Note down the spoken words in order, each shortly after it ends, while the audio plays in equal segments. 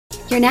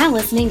You're now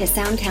listening to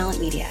Sound Talent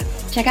Media.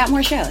 Check out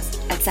more shows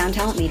at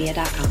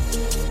soundtalentmedia.com.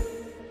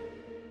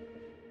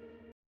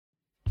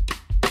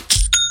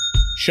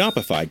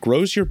 Shopify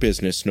grows your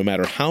business no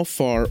matter how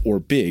far or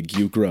big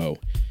you grow.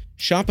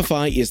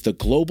 Shopify is the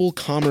global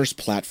commerce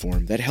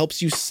platform that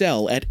helps you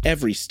sell at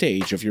every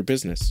stage of your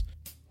business.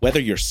 Whether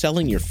you're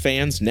selling your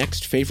fans'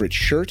 next favorite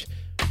shirt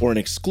or an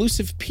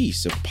exclusive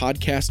piece of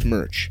podcast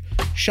merch,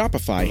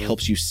 Shopify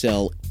helps you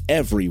sell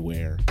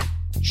everywhere.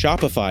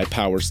 Shopify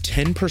powers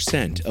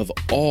 10% of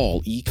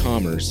all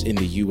e-commerce in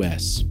the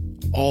U.S.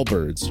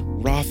 Allbirds,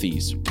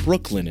 Rothy's,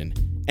 Brooklinen,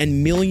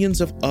 and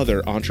millions of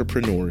other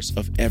entrepreneurs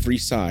of every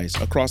size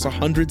across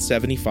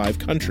 175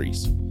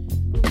 countries.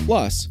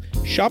 Plus,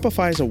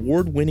 Shopify's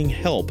award-winning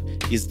help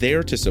is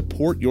there to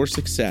support your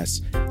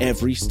success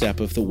every step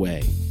of the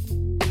way.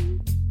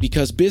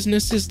 Because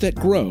businesses that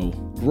grow,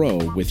 grow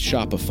with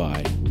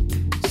Shopify.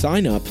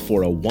 Sign up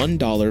for a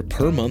 $1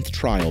 per month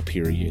trial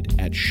period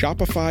at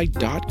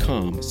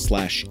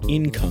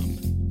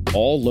shopify.com/income,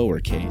 all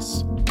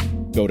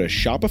lowercase. Go to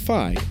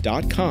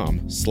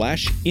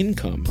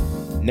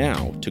shopify.com/income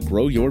now to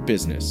grow your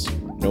business,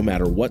 no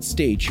matter what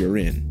stage you're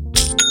in.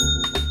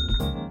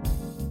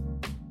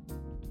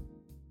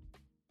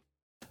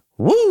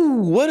 Woo!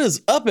 What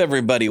is up,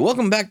 everybody?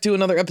 Welcome back to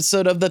another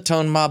episode of the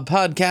Tone Mob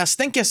Podcast.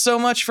 Thank you so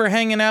much for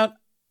hanging out.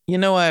 You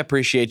know I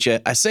appreciate you.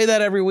 I say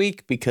that every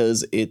week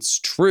because it's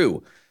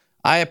true.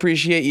 I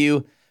appreciate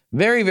you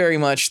very, very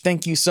much.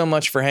 Thank you so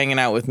much for hanging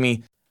out with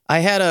me. I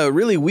had a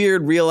really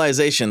weird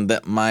realization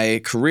that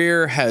my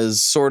career has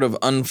sort of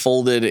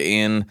unfolded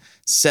in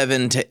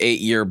 7 to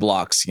 8 year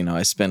blocks. You know,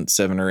 I spent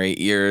 7 or 8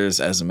 years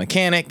as a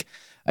mechanic.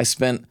 I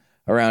spent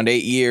around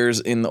 8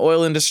 years in the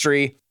oil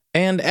industry.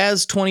 And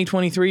as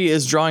 2023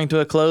 is drawing to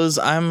a close,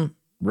 I'm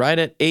right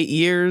at 8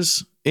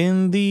 years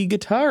in the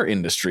guitar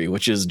industry,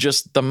 which is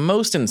just the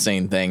most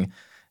insane thing.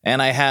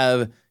 And I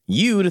have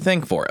you to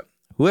thank for it.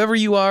 Whoever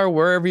you are,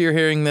 wherever you're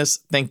hearing this,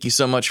 thank you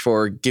so much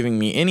for giving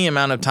me any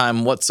amount of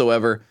time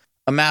whatsoever.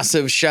 A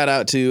massive shout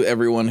out to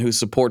everyone who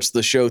supports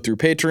the show through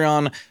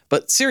Patreon.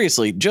 But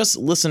seriously, just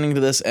listening to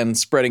this and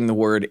spreading the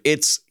word,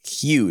 it's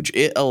huge.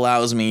 It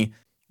allows me,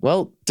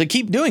 well, to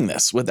keep doing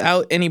this.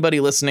 Without anybody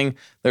listening,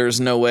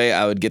 there's no way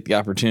I would get the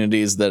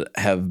opportunities that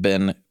have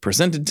been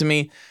presented to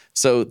me.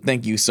 So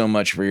thank you so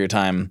much for your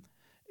time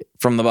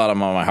from the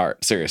bottom of my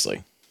heart,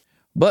 seriously.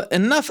 But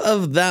enough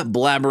of that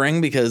blabbering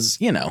because,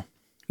 you know,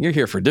 you're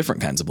here for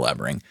different kinds of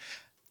blabbering.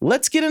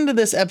 Let's get into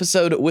this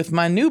episode with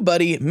my new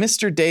buddy,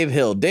 Mr. Dave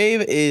Hill.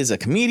 Dave is a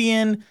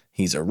comedian.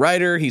 He's a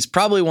writer. He's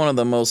probably one of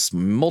the most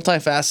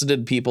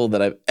multifaceted people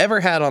that I've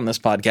ever had on this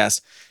podcast.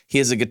 He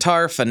is a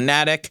guitar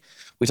fanatic.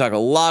 We talk a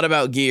lot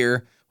about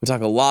gear. We talk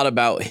a lot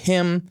about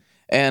him.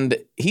 And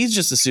he's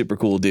just a super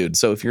cool dude.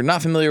 So if you're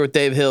not familiar with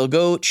Dave Hill,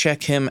 go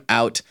check him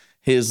out.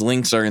 His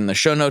links are in the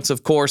show notes,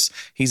 of course.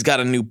 He's got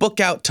a new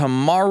book out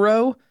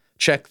tomorrow.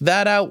 Check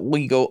that out.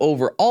 We go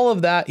over all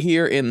of that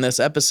here in this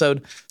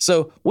episode.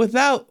 So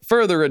without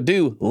further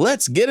ado,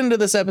 let's get into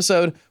this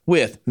episode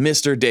with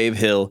Mr. Dave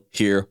Hill.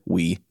 Here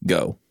we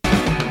go.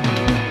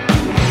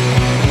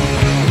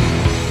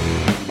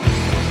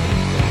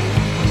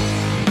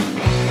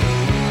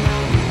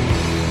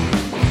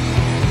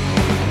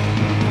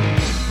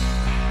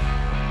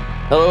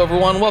 Hello,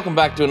 everyone. Welcome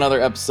back to another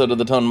episode of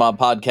the Tone Mob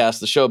Podcast,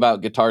 the show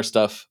about guitar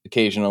stuff,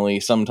 occasionally,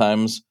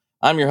 sometimes.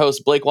 I'm your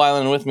host, Blake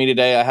Weiland, and with me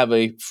today, I have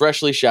a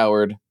freshly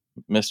showered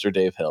Mr.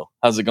 Dave Hill.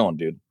 How's it going,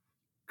 dude?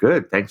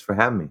 Good. Thanks for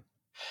having me.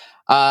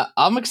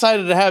 I'm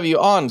excited to have you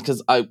on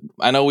because I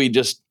know we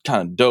just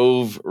kind of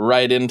dove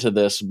right into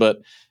this,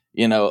 but,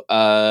 you know,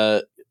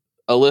 a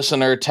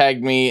listener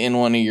tagged me in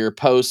one of your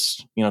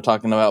posts, you know,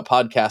 talking about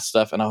podcast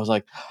stuff, and I was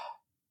like,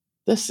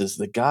 this is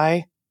the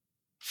guy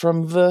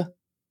from the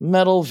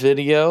metal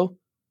video.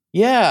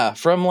 Yeah,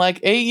 from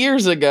like 8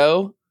 years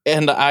ago.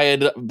 And I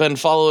had been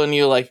following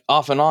you like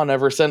off and on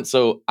ever since.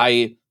 So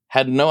I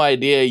had no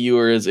idea you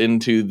were as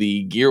into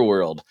the gear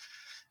world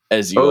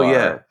as you are. Oh,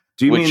 yeah.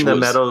 Do you mean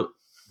the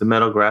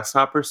metal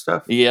grasshopper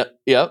stuff? Yep.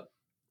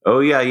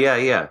 Oh, yeah.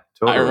 Totally.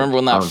 I remember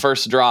when that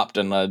first dropped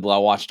and I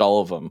watched all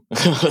of them.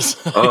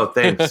 Oh,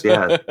 thanks.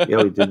 Yeah,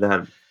 we did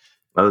that.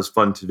 That was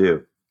fun to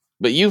do.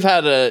 But you've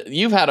had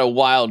a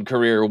wild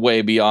career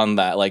way beyond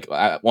that. Like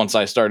once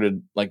I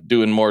started like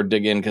doing more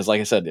digging, because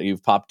like I said,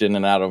 you've popped in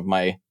and out of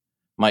my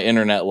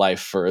internet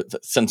life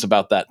since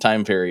about that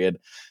time period,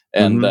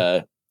 and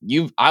I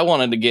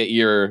wanted to get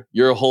your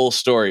whole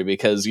story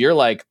because you're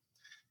like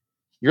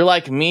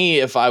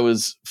me if I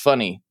was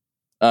funny.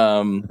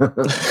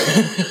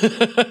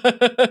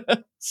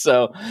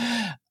 So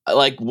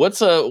like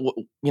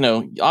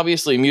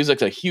obviously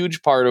music's a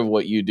huge part of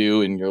what you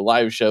do in your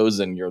live shows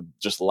and your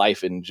just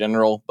life in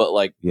general, but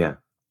like, yeah,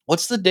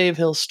 what's the Dave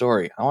Hill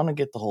story? I want to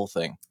get the whole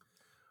thing.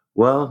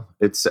 Well,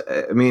 it's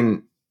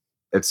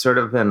sort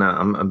of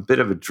I'm a bit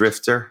of a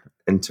drifter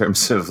in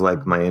terms of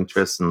like my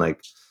interests, and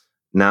like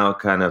now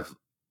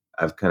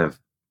I've kind of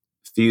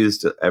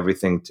fused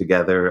everything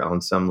together on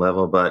some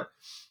level. But,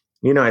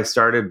 you know, I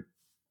started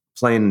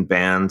playing in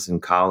bands in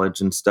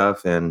college and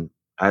stuff, and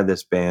I had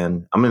this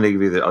band.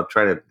 I'll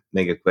try to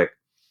make it quick.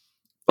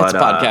 It's a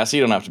podcast, so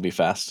you don't have to be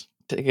fast.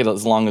 Take it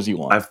as long as you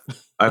want.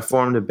 I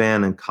formed a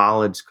band in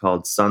college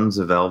called Sons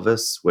of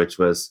Elvis, which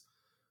was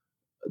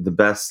the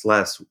best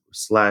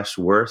slash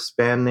worst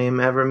band name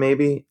ever,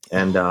 maybe.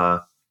 And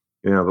but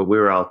we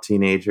were all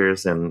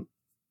teenagers, and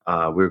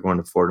we were going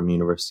to Fordham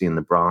University in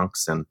the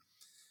Bronx,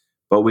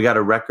 but we got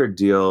a record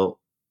deal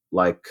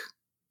like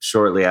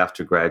shortly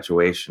after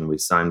graduation. We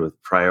signed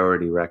with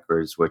Priority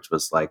Records, which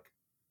was like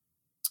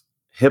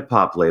hip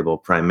hop label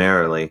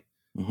primarily.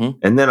 Mm-hmm.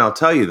 And then I'll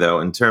tell you though,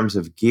 in terms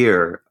of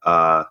gear,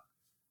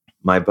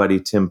 my buddy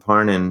Tim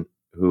Parnan,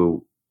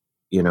 who,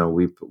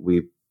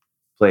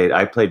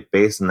 I played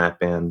bass in that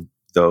band,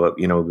 though,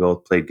 we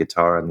both played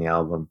guitar on the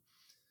album.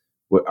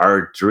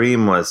 Our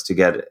dream was to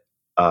get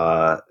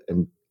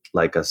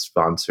like a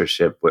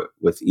sponsorship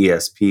with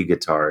ESP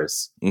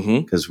guitars,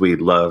 because we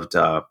loved,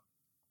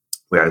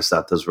 we always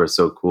thought those were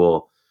so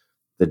cool.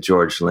 The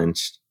George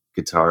Lynch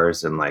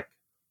guitars and like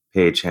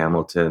Page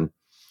Hamilton.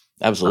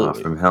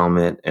 Absolutely. From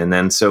Helmet. And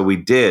then so we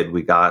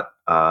got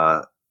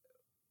a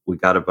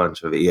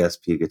bunch of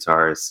ESP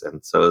guitars,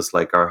 and so it's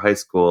like our high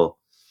school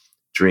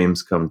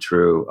dreams come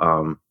true.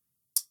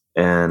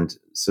 And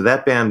so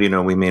that band,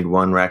 we made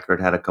one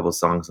record, had a couple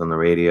songs on the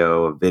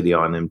radio, a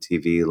video on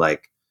MTV,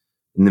 like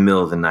in the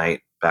middle of the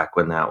night, back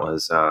when that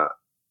was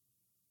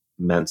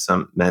meant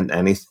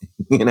anything,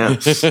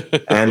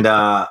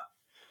 And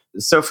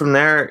so from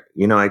there,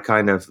 I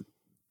kind of,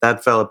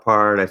 that fell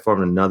apart. I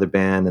formed another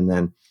band, and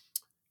then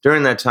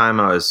during that time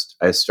I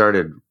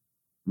started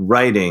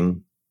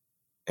writing,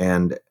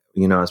 and I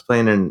was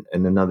playing in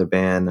another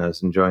band. I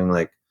was enjoying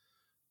like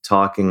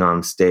talking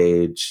on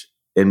stage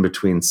in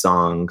between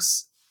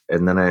songs,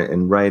 and then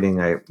in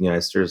writing I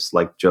started just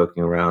like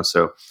joking around.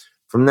 So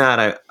from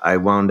that I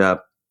wound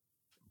up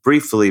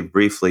briefly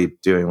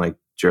doing like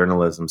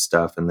journalism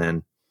stuff, and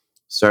then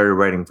started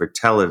writing for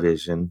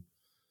television,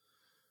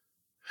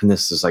 and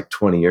this is like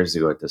 20 years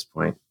ago at this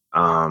point.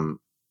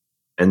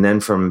 And then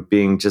from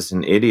being just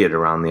an idiot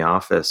around the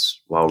office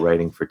while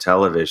writing for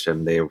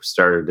television, they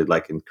started to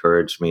like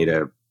encourage me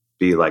to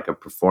be like a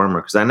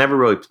performer, because I never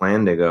really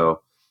planned to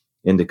go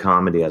into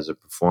comedy as a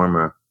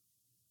performer.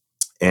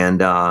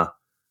 And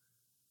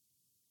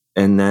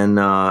then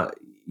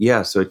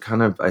so it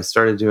kind of, I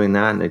started doing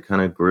that, and it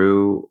kind of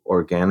grew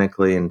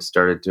organically, and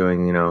started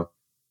doing,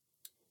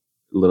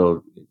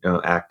 little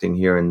acting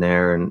here and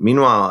there. And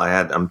meanwhile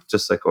I'm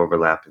just like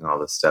overlapping all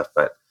this stuff,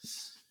 but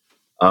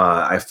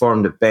I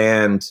formed a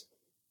band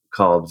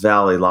called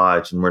Valley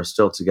Lodge, and we're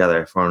still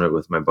together. I formed it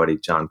with my buddy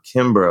John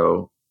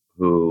Kimbrough,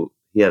 who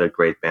he had a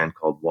great band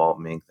called Walt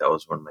Mink. That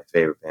was one of my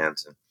favorite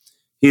bands, and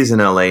he's in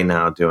LA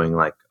now doing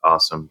like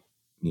awesome,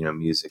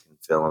 music and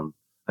film.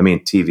 I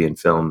mean, TV and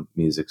film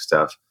music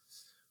stuff.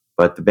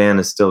 But the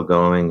band is still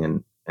going,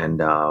 and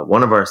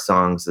one of our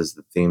songs is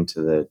the theme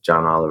to the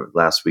John Oliver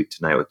Last Week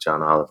Tonight with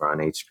John Oliver on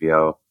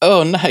HBO.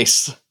 Oh,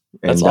 nice!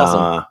 That's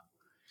awesome.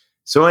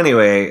 So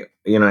anyway,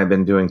 I've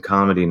been doing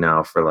comedy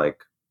now for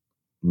like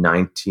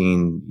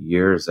 19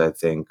 years, I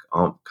think,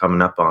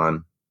 coming up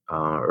on,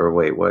 or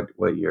wait,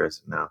 what year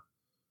is it now?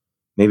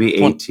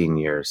 Maybe 18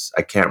 years.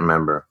 I can't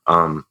remember.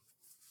 And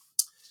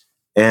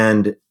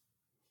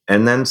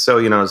then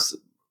so,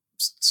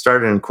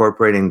 started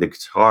incorporating the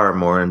guitar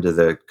more into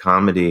the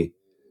comedy.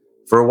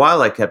 For a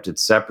while, I kept it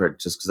separate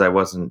just because I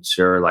wasn't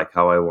sure like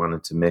how I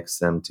wanted to mix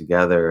them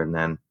together. And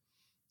then,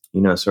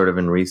 sort of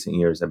in recent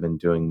years, I've been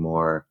doing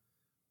more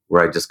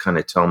where I just kind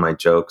of tell my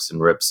jokes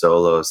and rip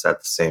solos at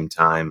the same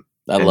time.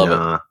 I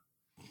love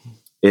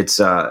it. It's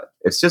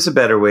just a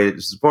better way.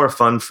 It's more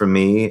fun for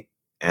me,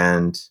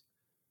 and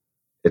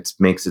it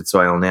makes it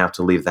so I only have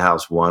to leave the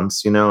house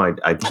once.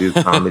 I do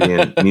comedy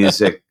and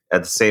music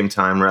at the same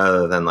time,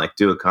 rather than like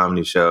do a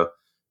comedy show,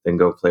 then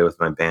go play with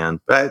my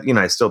band. But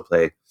I still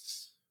play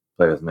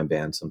with my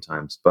band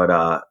sometimes. But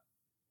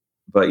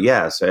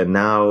yeah. So and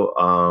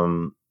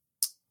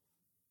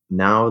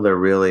now they're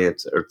really,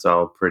 it's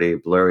all pretty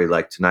blurry.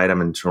 Like tonight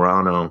I'm in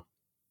Toronto,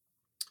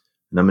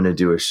 and I'm going to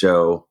do a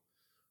show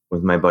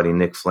with my buddy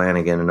Nick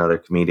Flanagan, another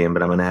comedian,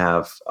 but I'm going to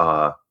have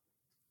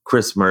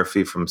Chris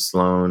Murphy from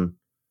Sloan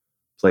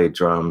play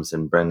drums,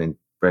 and Brendan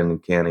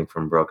Canning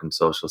from Broken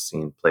Social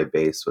Scene play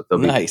bass. They'll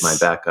be my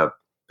backup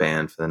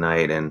band for the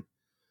night. And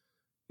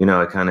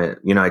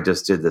I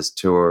just did this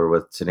tour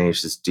with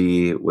Tenacious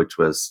D, which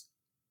was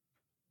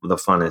the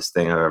funnest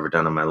thing I've ever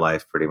done in my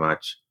life, pretty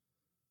much.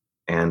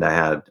 And I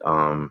had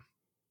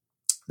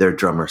their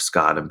drummer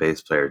Scott and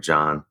bass player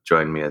John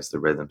join me as the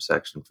rhythm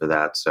section for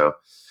that. So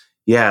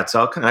yeah, it's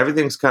all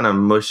everything's kind of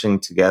mushing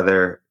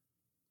together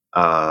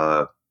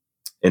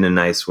in a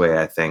nice way,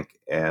 I think.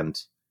 And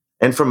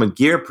from a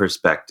gear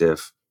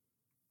perspective,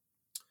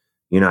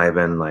 I've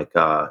been like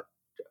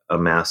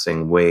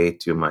amassing way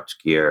too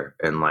much gear,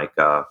 and like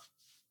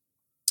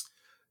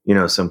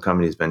some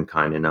company's been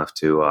kind enough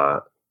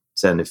to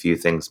send a few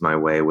things my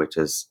way, which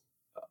is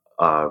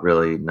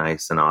really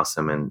nice and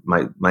awesome. And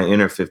my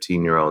inner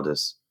 15-year-old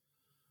is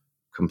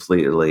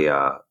completely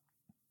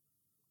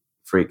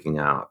freaking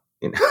out,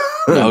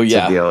 Oh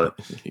yeah. to be able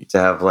to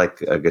have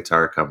like a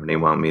guitar company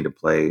want me to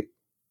play,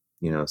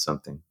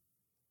 something.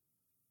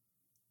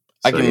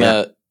 I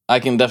can I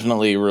can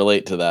definitely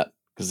relate to that,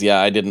 because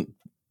I didn't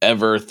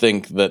ever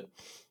think that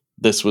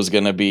this was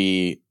going to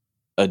be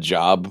a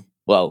job.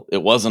 Well,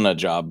 it wasn't a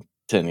job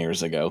 10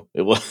 years ago.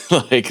 It was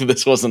like,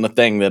 this wasn't a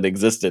thing that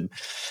existed.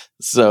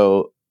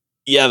 So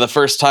the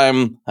first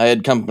time I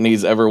had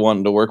companies ever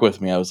wanting to work with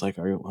me, I was like,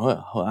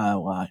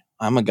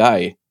 I'm a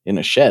guy in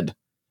a shed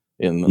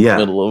in the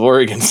middle of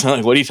Oregon. So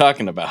like, what are you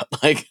talking about?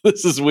 Like,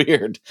 this is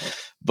weird.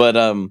 But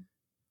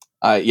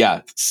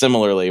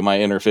similarly,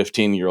 my inner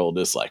 15-year-old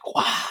is like,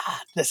 wow,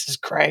 this is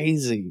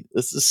crazy.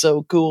 This is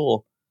so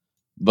cool.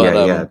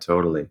 But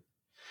totally.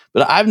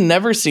 But I've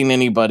never seen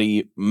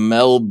anybody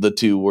meld the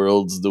two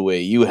worlds the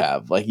way you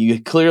have. Like, you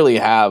clearly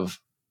have.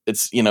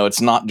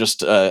 It's not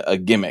just a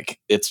gimmick.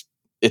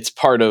 It's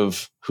part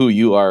of who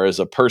you are as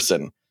a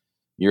person.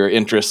 Your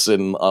interests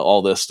in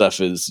all this stuff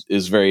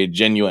is very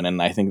genuine,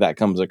 and I think that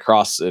comes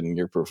across in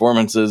your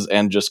performances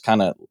and just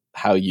kind of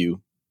how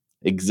you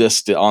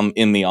exist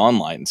in the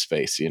online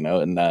space.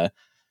 And that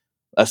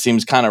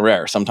seems kind of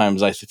rare.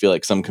 Sometimes I feel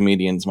like some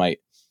comedians might,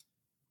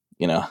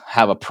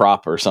 have a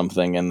prop or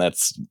something, and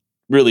that's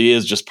really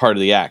is just part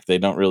of the act. They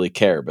don't really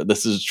care, but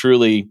this is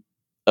truly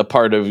a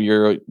part of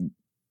your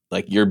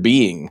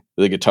being.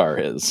 The guitar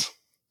is.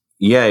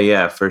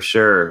 Yeah, for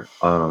sure.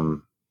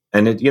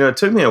 And it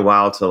took me a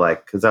while to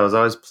because I was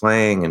always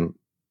playing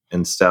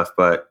and stuff,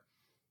 but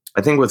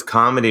I think with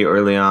comedy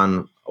early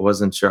on, I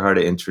wasn't sure how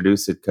to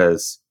introduce it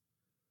because,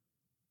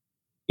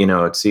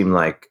 it seemed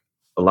like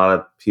a lot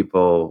of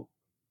people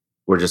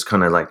were just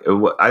kind of like,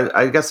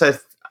 I guess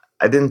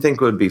I didn't think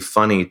it would be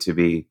funny to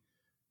be,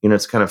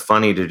 it's kind of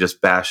funny to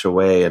just bash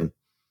away and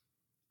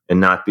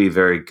not be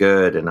very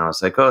good. And I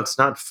was like, oh, it's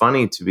not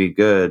funny to be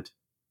good.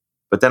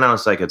 But then I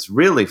was like, it's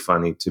really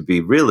funny to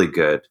be really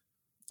good.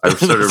 I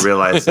sort of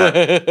realized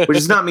that, which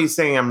is not me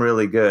saying I'm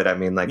really good. I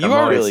mean, you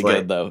are really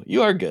good, though.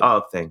 You are good.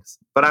 Oh, thanks.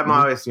 But I'm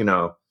always,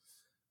 I'm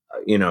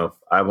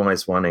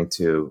always wanting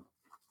to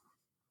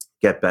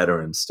get better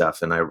and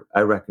stuff. And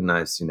I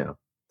recognize,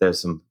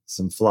 there's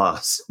some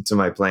flaws to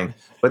my playing.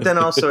 But then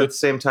also at the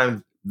same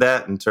time,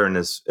 that in turn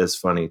is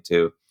funny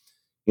to,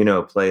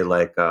 play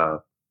like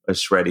a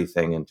shreddy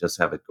thing and just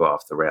have it go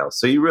off the rails.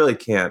 So you really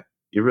can't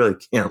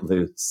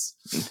lose.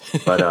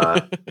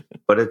 But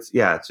it's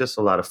just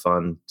a lot of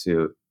fun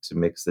to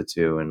mix the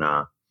two and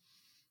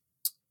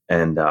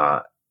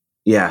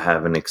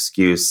have an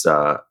excuse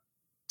to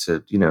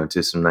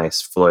do some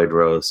nice Floyd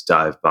Rose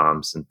dive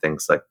bombs and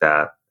things like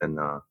that. And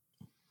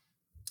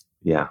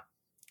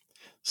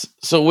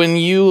So when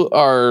you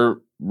are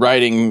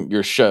writing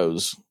your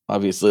shows,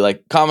 obviously,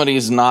 like, comedy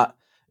is not,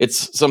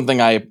 it's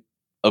something I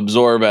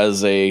absorb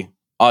as a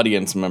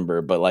audience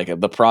member, but like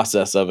the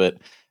process of it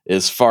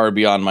is far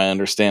beyond my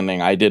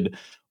understanding. I did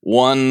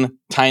one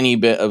tiny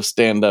bit of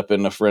stand-up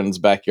in a friend's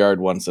backyard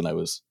once, and I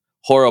was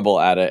horrible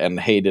at it and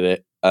hated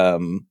it.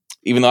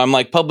 Even though I'm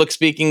like, public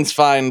speaking's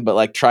fine, but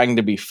like trying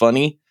to be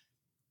funny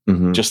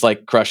just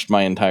like crushed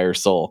my entire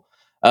soul.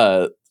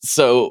 But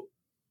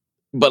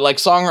like,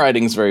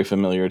 songwriting's very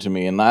familiar to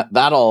me, and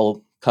that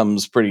all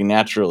comes pretty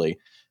naturally.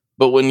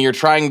 But when you're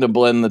trying to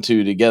blend the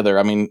two together,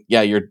 I mean,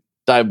 you're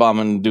dive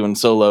bombing, doing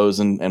solos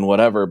and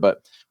whatever,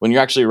 but when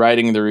you're actually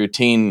writing the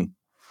routine,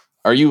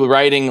 are you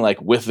writing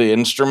like with the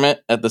instrument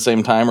at the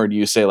same time, or do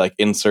you say like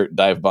insert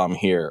dive bomb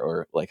here,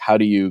 or like how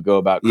do you go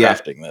about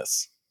crafting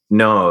this?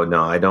 No,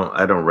 I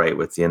don't write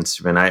with the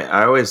instrument.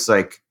 I always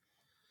like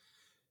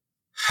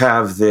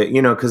have the,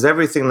 because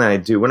everything that I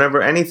do,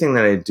 anything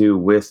that I do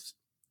with,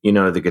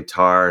 the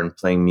guitar and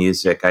playing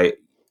music, I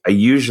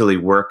usually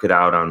work it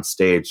out on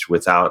stage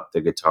without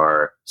the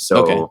guitar.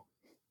 So,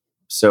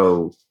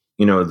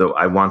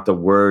 I want the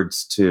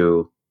words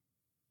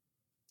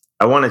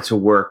I want it to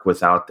work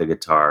without the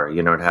guitar.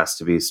 It has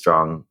to be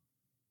strong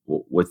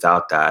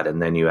without that.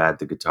 And then you add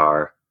the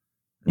guitar,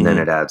 and then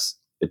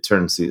it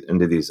turns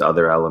into these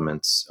other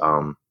elements.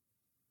 Because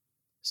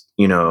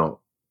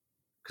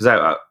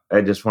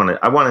I just want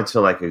it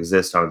to like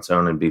exist on its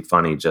own and be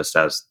funny just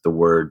as the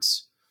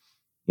words,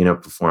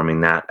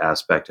 performing that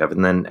aspect of it.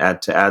 And then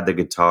to add the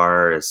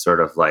guitar is sort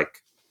of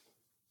like,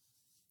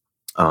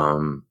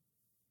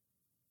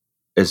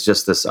 it's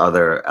just this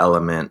other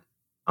element.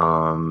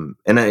 And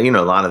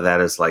a lot of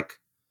that is like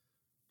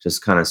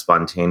just kind of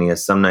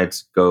spontaneous. Some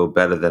nights go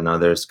better than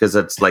others because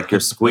it's like you're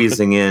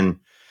squeezing in,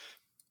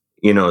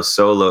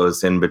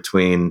 solos in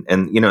between,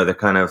 and the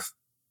kind of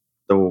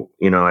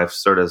I've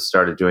sort of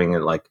started doing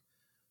it like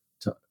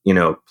to,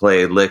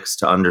 play licks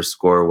to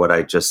underscore what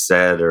I just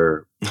said,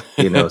 or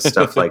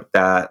stuff like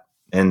that.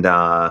 And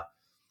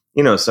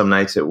some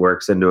nights it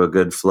works into a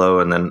good flow,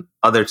 and then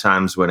other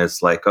times when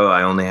it's like, oh,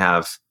 I only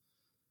have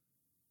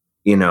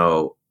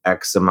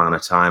X amount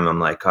of time, I'm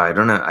like, oh, I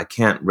don't know, I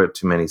can't rip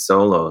too many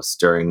solos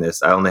during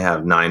this. I only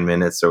have 9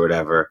 minutes or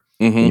whatever.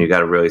 And you got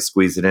to really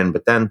squeeze it in.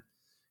 But then,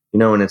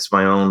 when it's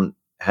my own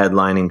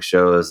headlining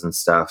shows and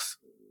stuff,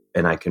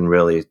 and I can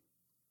really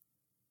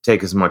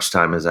take as much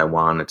time as I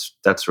want,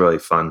 that's really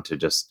fun to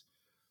just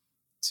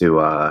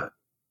kind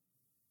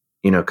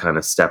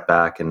of step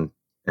back and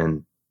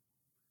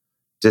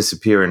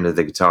disappear into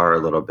the guitar a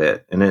little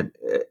bit. And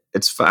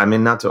it's fun. I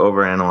mean, not to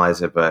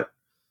overanalyze it, but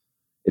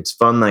it's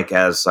fun. Like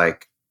as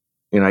like,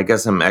 I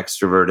guess I'm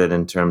extroverted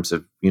in terms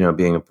of,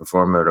 being a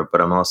performer, but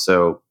I'm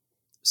also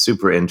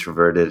super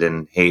introverted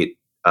and hate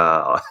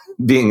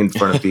being in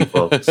front of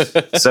people.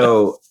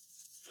 So,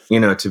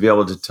 to be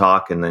able to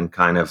talk and then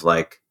kind of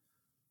like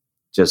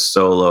just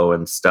solo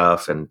and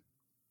stuff and,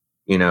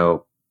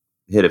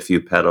 hit a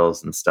few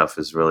pedals and stuff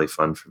is really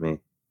fun for me.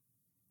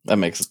 That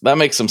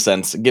makes some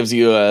sense. It gives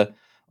you a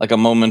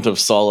moment of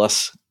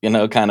solace,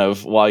 kind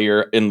of while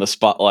you're in the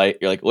spotlight.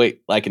 You're like,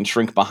 wait, I can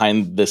shrink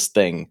behind this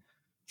thing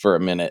for a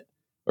minute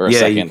or a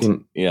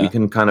second. You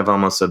can kind of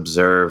almost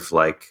observe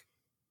like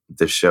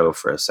the show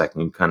for a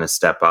second. You kind of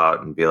step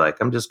out and be like,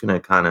 I'm just going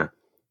to kind of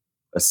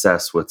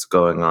assess what's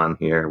going on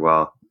here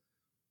while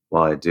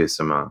I do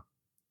some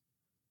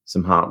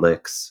hot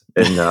licks.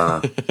 And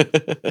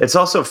it's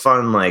also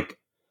fun. Like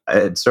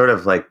it's sort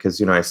of like,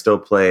 cause I still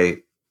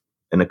play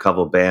in a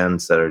couple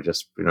bands that are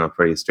just,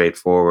 pretty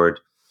straightforward.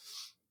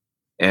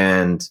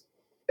 And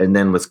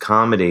then with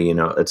comedy,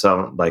 it's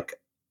all like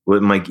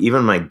with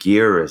even my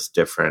gear is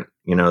different.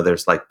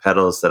 There's like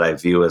pedals that I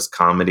view as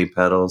comedy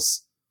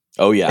pedals.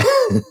 Oh yeah.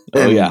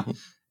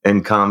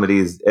 And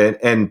comedies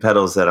and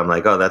pedals that I'm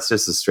like, oh, that's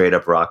just a straight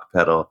up rock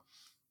pedal.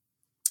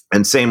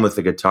 And same with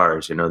the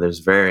guitars, there's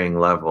varying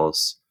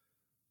levels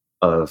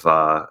of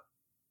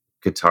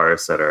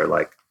guitars that are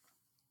like,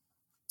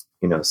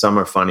 some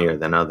are funnier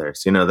than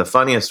others. The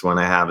funniest one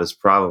I have is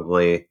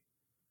probably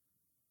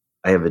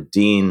I have a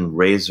Dean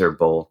Razor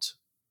Bolt,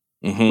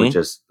 which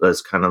is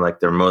kind of like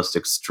their most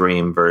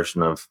extreme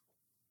version of.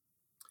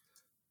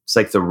 It's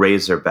like the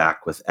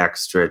Razorback with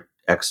extra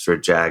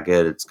jagged.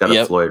 It's got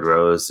a Floyd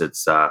Rose.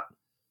 It's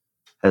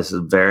has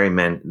a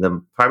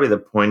probably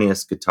the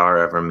pointiest guitar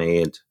ever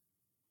made,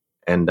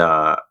 and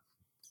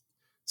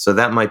so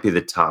that might be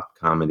the top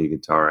comedy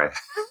guitar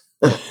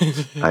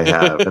I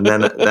have. And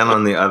then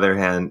on the other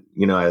hand,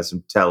 I have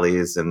some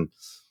Tellys and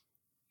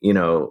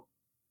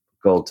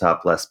gold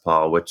top Les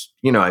Paul, which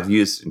I've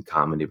used in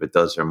comedy, but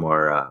those are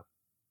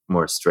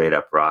more straight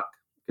up rock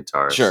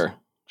guitars. Sure.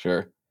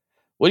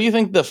 What do you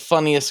think the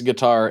funniest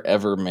guitar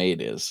ever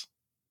made is?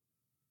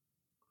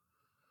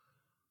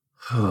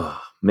 I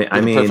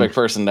You're mean, the perfect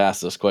person to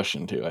ask this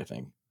question to, I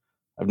think.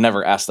 I've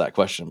never asked that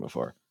question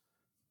before.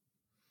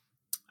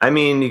 I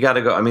mean, you got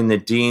to go. I mean,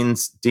 Dean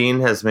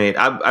has made.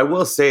 I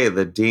will say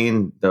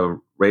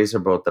the Razor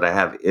Bolt that I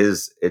have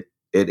is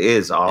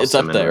awesome. It's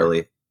up and there.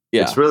 Really,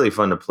 it's really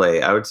fun to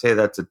play. I would say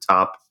that's a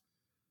top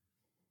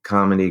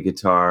comedy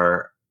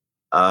guitar.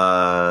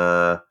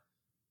 A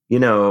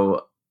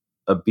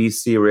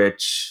BC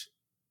Rich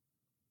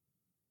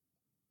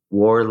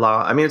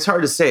Warlock. I mean, it's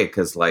hard to say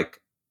because like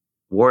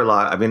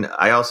Warlock. I mean,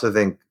 I also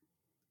think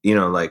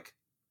like.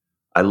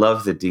 I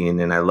love the Dean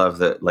and I love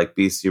the like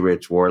BC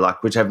Rich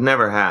Warlock, which I've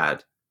never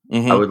had.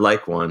 I would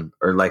like one,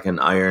 or like an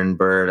Iron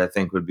Bird. I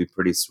think would be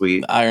pretty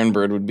sweet. Iron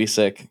Bird would be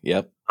sick.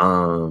 Yep.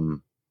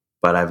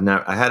 But I've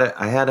never.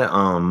 I had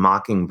a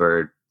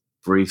Mockingbird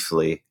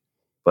briefly,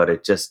 but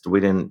it just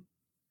wasn't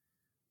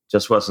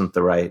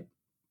the right.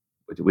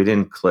 We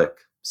didn't click,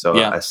 so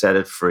I set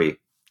it free.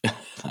 I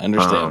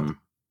understand.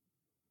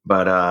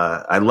 But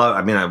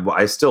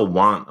I still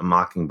want a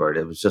Mockingbird.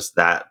 It was just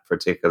that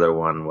particular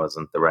one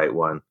wasn't the right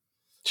one.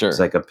 Sure. It's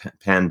like a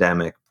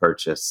pandemic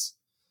purchase.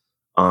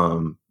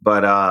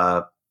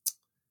 But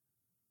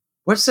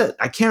what's it?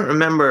 I can't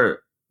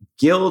remember.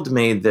 Guild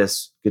made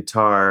this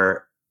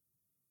guitar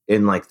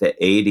in like the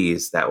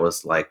 80s that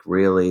was like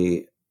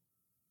really,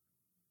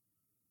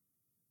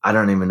 I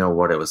don't even know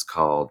what it was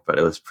called, but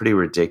it was pretty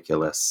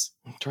ridiculous.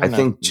 I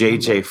think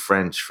JJ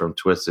French from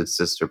Twisted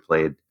Sister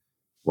played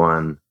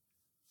one.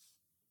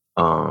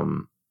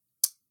 But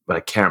I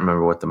can't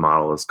remember what the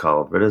model is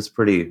called, but it's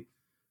pretty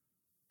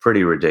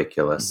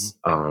ridiculous.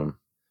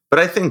 But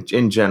I think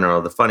in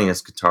general, the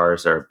funniest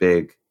guitars are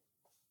big.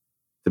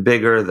 The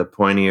bigger, the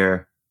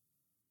pointier.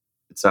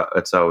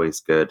 It's always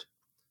good.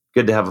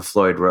 Good to have a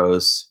Floyd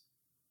Rose.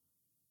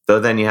 Though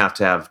then you have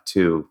to have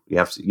two. You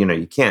have to,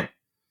 you can't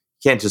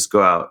just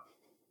go out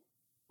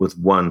with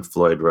one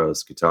Floyd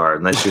Rose guitar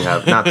unless you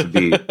have not to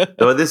be.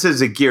 Though this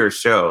is a gear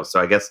show, so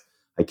I guess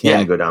I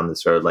can go down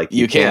this road. Like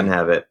you can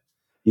have it.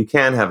 You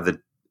can have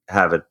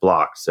it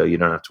blocked, so you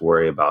don't have to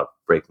worry about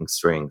breaking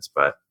strings.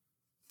 But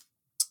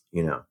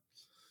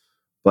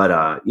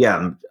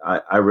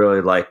I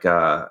really like.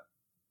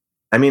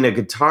 I mean, a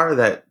guitar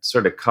that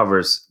sort of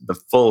covers the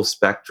full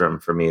spectrum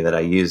for me that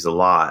I use a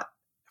lot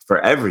for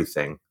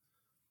everything.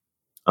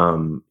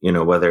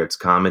 Whether it's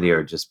comedy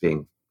or just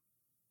being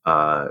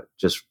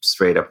just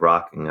straight up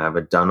rocking. I have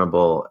a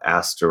Dunable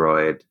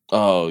Asteroid.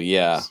 Oh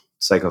yeah,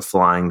 it's like a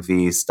Flying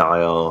V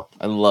style.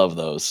 I love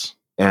those.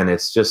 And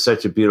it's just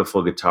such a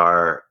beautiful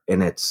guitar,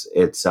 and it's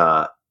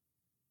I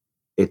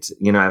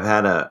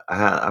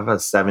have a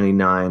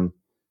 79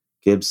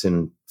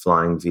 Gibson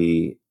Flying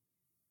V,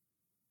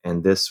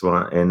 and this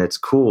one, and it's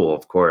cool,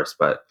 of course,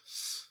 but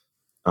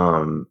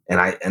a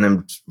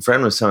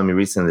friend was telling me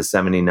recently the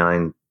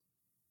 79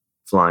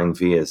 Flying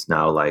V is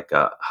now like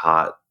a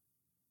hot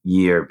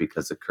year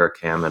because of Kirk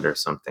Hammett or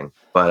something.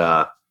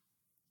 But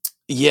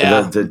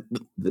Yeah, The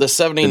the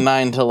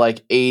 79 to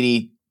like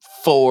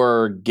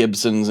 84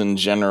 Gibsons in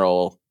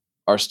general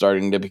are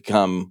starting to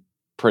become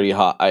pretty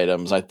hot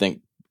items, I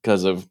think,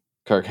 because of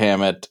Kirk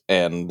Hammett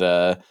and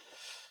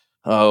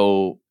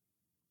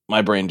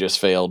my brain just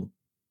failed.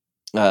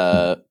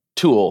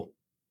 Tool,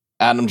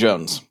 Adam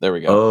Jones. There we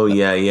go. Oh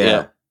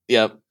yeah.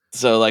 Yep.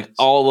 So like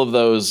all of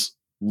those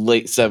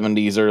late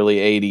 70s, early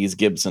 80s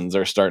Gibsons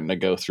are starting to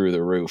go through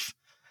the roof.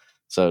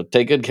 So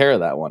take good care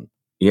of that one.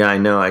 Yeah, I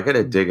know. I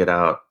gotta dig it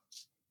out.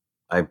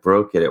 I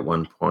broke it at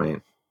one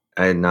point.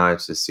 Now I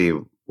have to see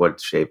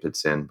what shape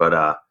it's in.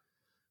 But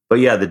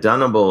yeah, the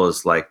Dunnable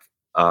is like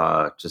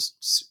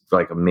just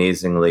like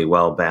amazingly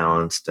well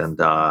balanced, and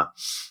the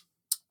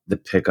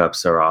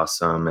pickups are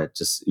awesome.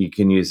 You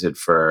can use it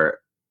for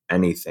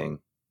anything.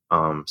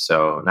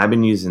 So and I've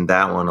been using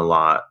that one a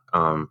lot.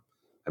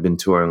 I've been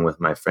touring with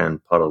my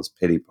friend Puddle's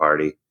Pity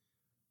Party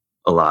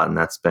a lot, and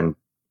that's been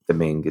the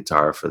main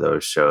guitar for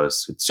those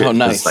shows. It's just,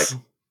 nice. Like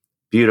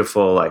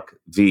beautiful, like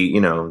V,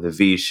 the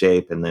V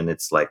shape, and then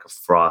it's like a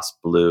frost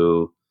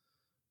blue.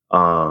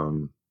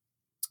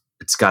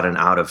 It's got an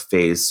out of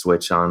phase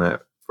switch on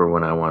it for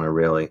when I want to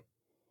really,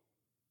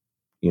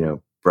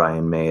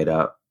 Brian May it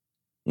up.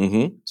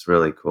 Mm-hmm. It's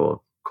really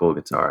cool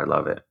guitar. I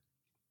love it.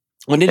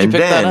 When did you pick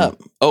that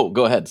up? Oh,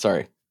 go ahead.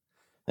 Sorry.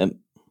 And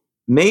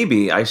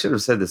maybe I should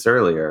have said this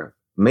earlier.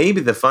 Maybe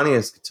the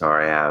funniest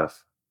guitar I have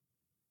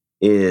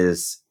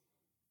is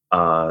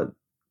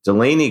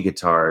Delaney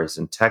guitars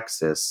in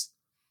Texas.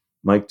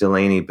 Mike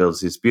Delaney builds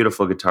these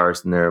beautiful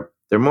guitars, and they're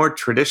more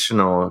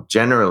traditional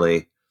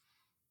generally,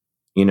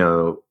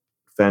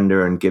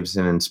 Fender and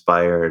Gibson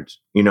inspired,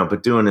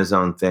 but doing his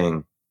own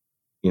thing,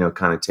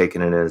 kind of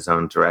taking it in his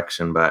own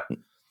direction. But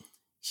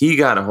he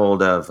got a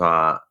hold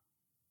of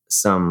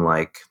some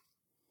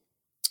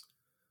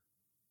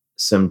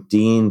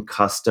Dean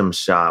Custom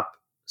Shop.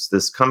 It's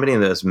this company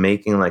that was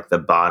making like the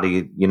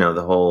body,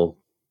 the whole,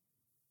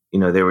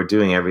 they were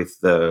doing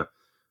the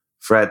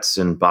frets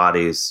and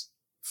bodies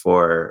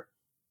for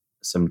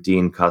some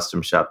Dean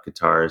Custom Shop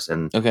guitars.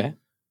 And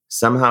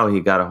somehow he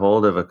got a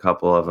hold of a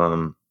couple of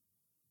them.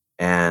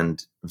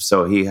 And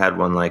so he had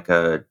one like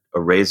a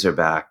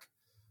Razorback,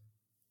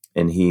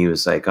 and he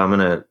was like, I'm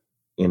going to,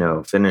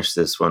 finish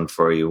this one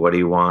for you. What do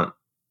you want?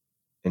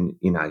 And,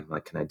 I'm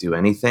like, can I do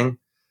anything?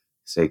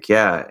 He's like,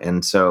 yeah.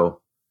 And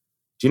so,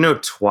 do you know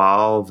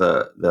toile,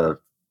 the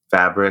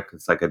fabric?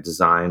 It's like a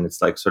design.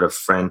 It's like sort of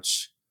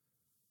French.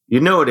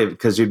 You know it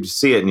because you'd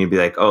see it and you'd be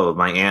like, oh,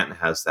 my aunt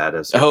has that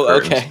as her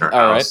curtains in her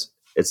house. Right.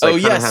 It's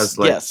like has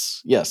like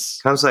yes.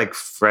 Kind of like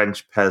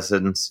French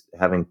peasants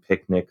having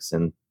picnics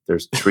and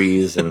there's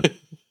trees and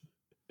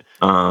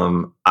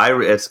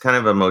it's kind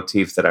of a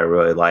motif that I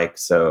really like.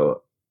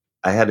 So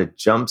I had a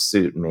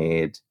jumpsuit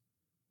made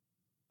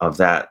of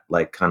that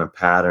like kind of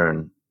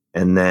pattern.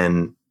 And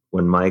then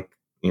when Mike,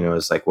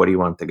 was like, what do you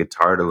want the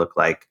guitar to look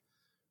like?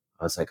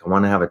 I was like, I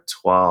want to have a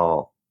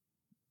toile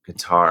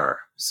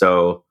guitar.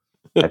 So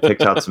I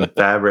picked out some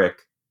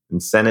fabric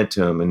and sent it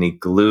to him, and he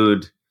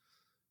glued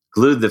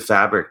the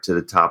fabric to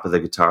the top of the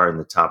guitar and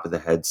the top of the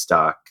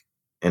headstock,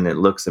 and it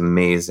looks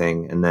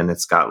amazing. And then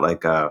it's got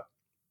like a,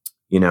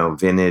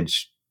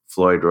 vintage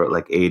Floyd,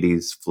 like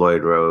 80s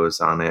Floyd Rose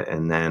on it,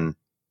 and then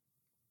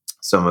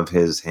some of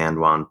his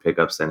hand-wound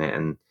pickups in it.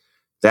 And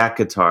that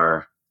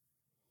guitar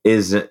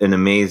is an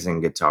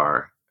amazing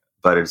guitar,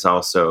 but it's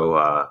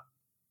also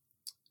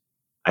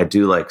I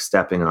do like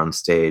stepping on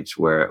stage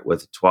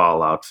with a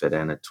toile outfit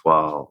and a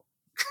toile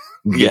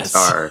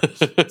guitar.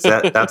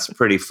 So that's a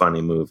pretty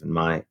funny move in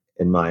my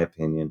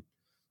opinion.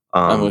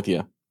 I'm with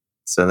you.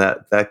 So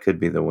that could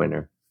be the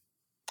winner.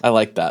 I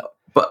like that.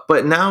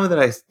 But now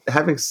that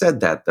having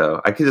said that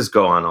though, I could just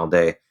go on all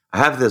day. I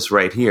have this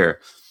right here.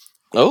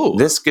 Oh,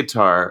 this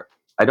guitar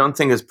I don't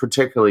think is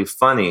particularly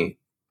funny.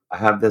 I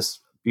have this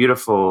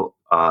beautiful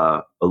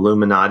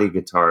Illuminati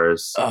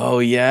guitars. Oh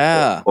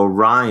yeah,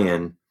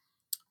 Orion,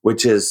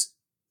 which is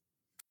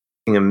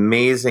an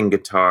amazing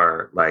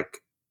guitar.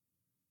 Like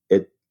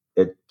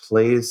it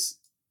plays,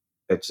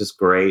 it's just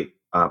great.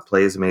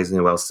 Plays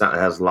amazingly well. It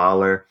has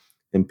Lawler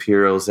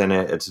Imperials in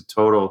it. It's a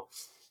total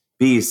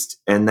beast.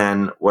 And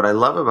then what I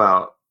love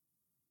about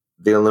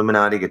the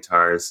Illuminati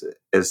guitars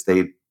is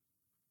they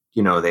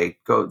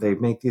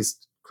make these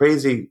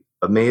crazy,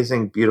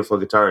 amazing, beautiful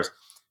guitars,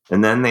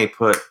 and then they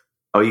put.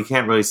 Oh, you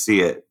can't really see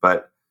it,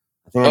 but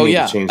I think I need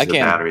to change the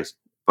batteries.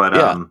 But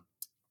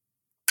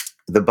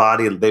the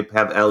body, they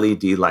have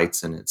LED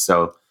lights in it,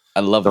 so I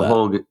love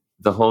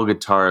the whole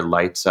guitar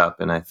lights up.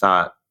 And I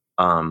thought,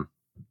 I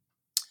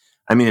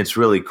mean, it's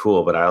really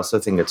cool, but I also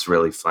think it's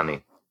really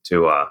funny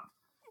to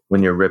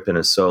when you're ripping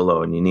a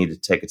solo and you need to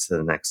take it to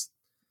the next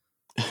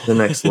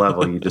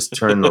level. You just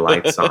turn the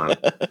lights on,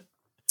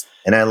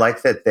 and I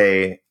like that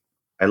they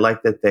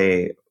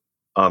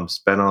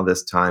spent all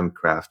this time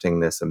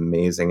crafting this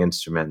amazing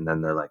instrument, and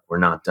then they're like, we're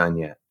not done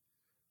yet.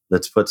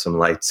 Let's put some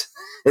lights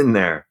in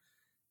there.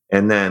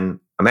 And then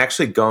I'm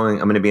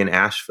going to be in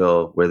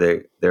Asheville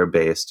where they're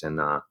based, and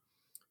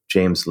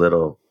James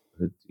Little,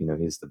 who,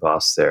 he's the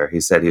boss there. He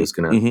said he was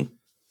going to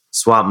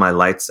swap my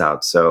lights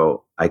out.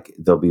 So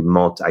there'll be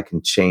I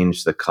can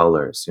change the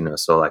colors,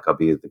 so like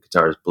the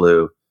guitar's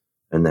blue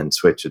and then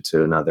switch it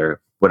to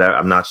another, whatever.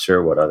 I'm not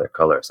sure what other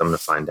colors. I'm going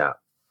to find out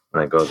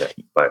when I go there,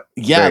 but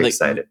very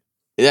excited.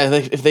 Yeah.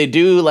 If they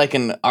do like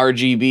an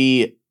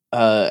RGB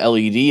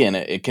LED in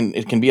it, it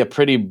can be a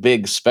pretty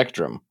big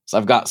spectrum. So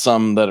I've got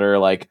some that are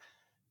like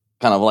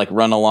kind of like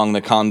run along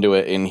the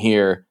conduit in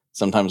here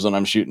sometimes when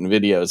I'm shooting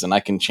videos, and I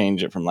can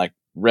change it from like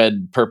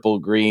red, purple,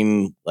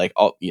 green, like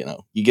all,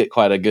 you get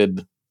quite a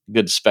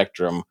good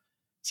spectrum.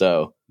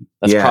 So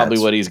that's probably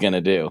what he's going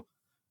to do.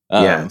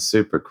 It's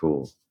super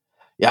cool.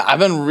 Yeah. I've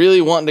been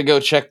really wanting to go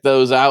check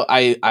those out.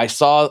 I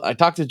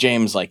talked to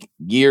James like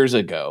years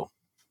ago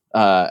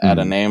at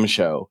a NAMM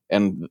show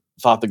and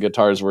thought the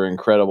guitars were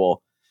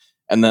incredible.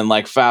 And then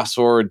like fast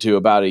forward to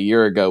about a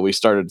year ago, we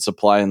started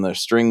supplying the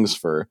strings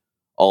for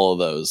all of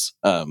those.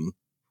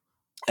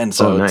 And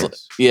so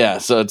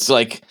nice. So it's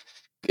like,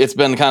 it's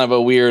been kind of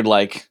a weird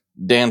like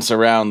dance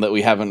around that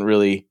we haven't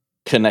really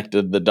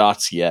connected the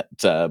dots yet.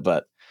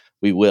 But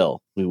we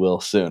will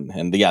soon.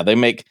 And they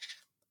make,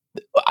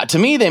 to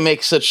me, they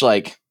make such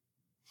like,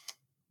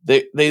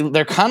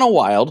 they're kind of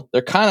wild.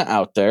 They're kind of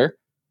out there,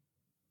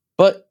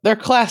 but they're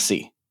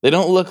classy. They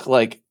don't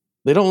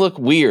look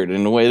weird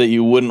in a way that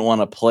you wouldn't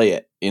want to play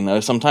it.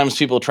 Sometimes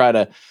people try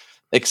to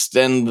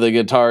extend the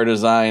guitar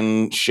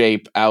design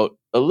shape out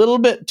a little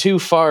bit too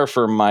far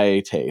for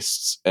my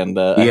tastes. And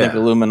I think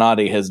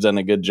Illuminati has done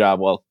a good job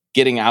while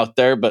getting out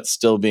there, but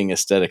still being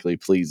aesthetically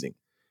pleasing.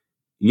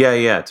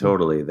 Yeah,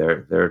 totally.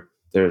 They're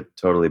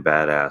totally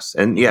badass.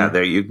 And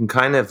you can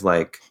kind of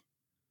like,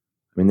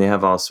 they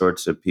have all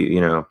sorts of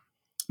people,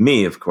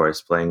 me, of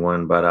course, playing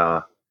one, but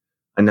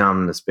and now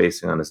I'm just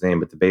spacing on his name,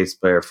 but the bass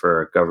player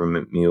for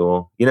Government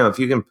Mule, if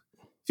you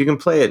can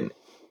play it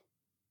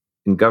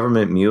in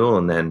Government Mule,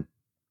 and then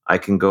I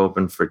can go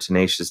open for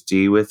Tenacious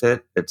D with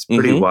it. It's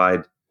pretty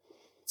wide.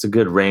 It's a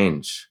good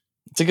range.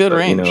 It's a good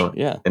range,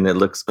 yeah. And it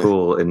looks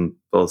cool in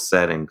both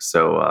settings.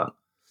 So,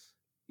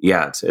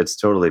 it's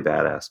totally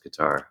badass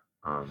guitar.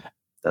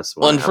 That's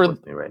the one I have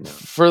with me right now.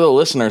 For the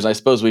listeners, I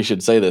suppose we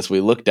should say this. We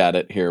looked at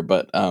it here,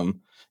 but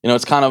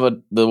it's kind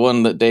of the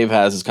one that Dave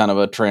has is kind of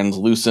a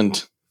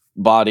translucent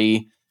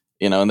body.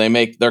 And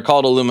they're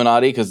called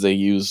Illuminati because they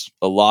use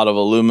a lot of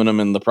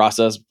aluminum in the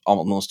process.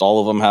 Almost all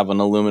of them have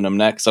an aluminum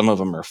neck. Some of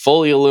them are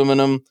fully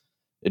aluminum.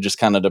 It just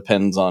kind of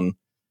depends on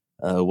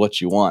what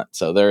you want.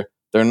 So they're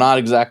not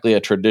exactly a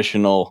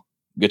traditional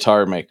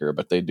guitar maker,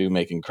 but they do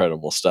make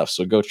incredible stuff.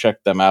 So go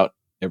check them out,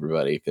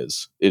 everybody,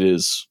 because it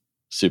is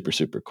super,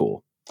 super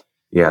cool.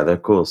 Yeah, they're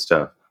cool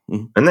stuff.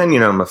 Mm-hmm. And then,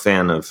 I'm a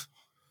fan of,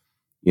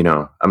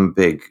 I'm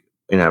big,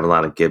 I have a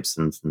lot of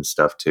Gibsons and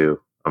stuff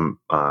too. I'm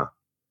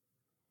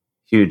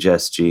huge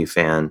SG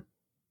fan.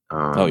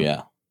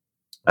 I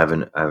have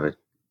a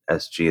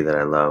SG that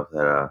I love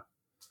that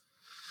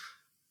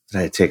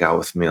I take out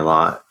with me a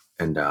lot,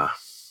 and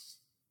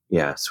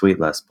sweet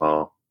Les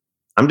Paul.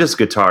 I'm just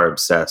guitar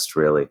obsessed,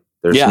 really.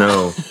 There's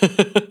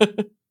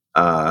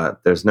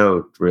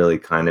no really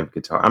kind of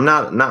guitar. I'm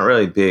not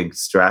really a big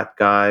Strat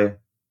guy,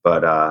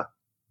 but I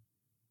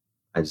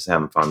just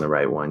haven't found the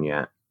right one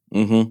yet.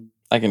 Mm-hmm.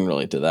 I can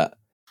relate to that.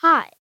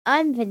 Hi,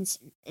 I'm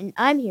Vincent, and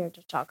I'm here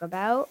to talk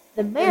about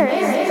the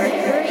Meris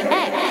Mercury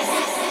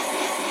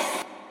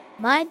X.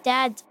 My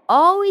dad's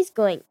always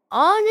going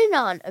on and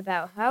on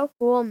about how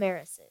cool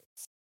Meris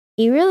is.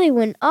 He really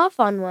went off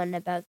on one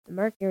about the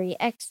Mercury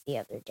X the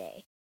other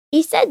day.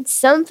 He said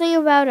something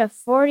about a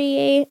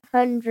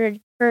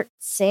 4,800 hertz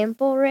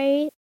sample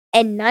rate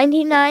and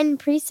 99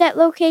 preset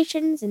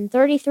locations and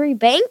 33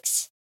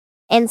 banks,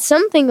 and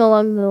something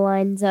along the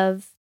lines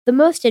of the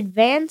most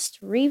advanced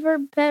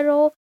reverb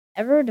pedal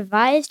ever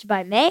devised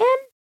by man?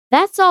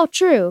 That's all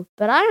true,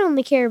 but I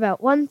only care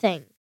about one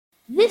thing.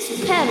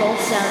 This pedal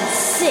sounds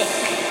sick.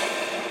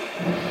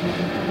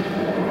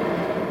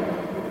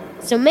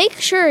 So make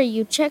sure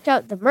you check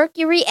out the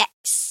Mercury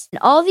X and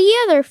all the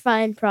other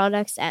fine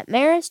products at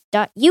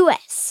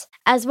meris.us,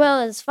 as well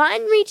as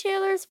fine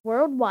retailers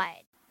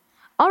worldwide.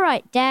 All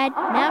right, Dad,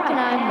 now can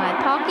I have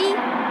my Pocky?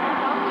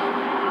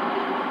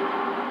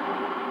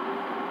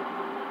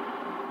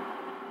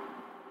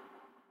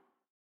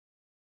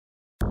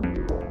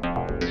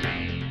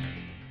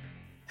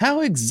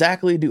 How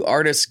exactly do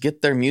artists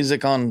get their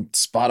music on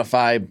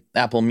Spotify,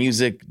 Apple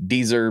Music,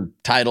 Deezer,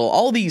 Tidal,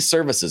 all these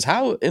services?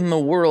 How in the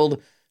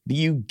world do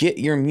you get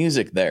your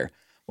music there?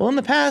 Well, in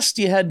the past,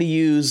 you had to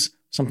use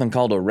something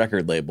called a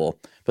record label.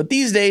 But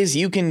these days,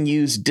 you can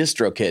use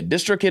DistroKid.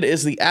 DistroKid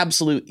is the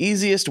absolute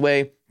easiest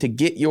way to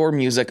get your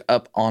music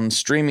up on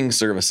streaming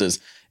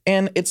services.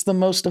 And it's the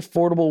most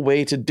affordable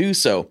way to do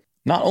so.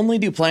 Not only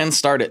do plans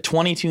start at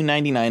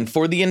 $22.99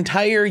 for the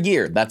entire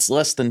year, that's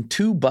less than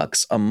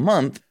 $2 a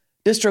month,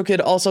 DistroKid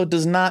also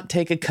does not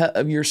take a cut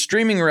of your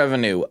streaming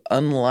revenue,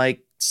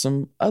 unlike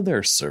some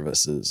other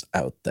services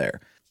out there.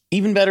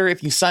 Even better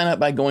if you sign up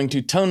by going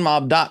to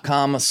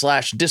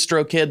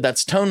tonemob.com/distrokid.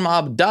 That's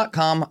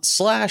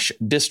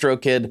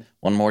tonemob.com/distrokid.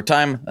 One more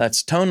time,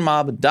 that's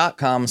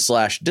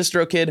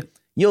tonemob.com/distrokid.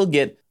 You'll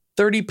get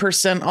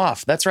 30%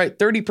 off. That's right,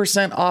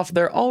 30% off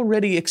their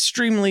already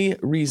extremely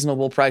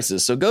reasonable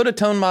prices. So go to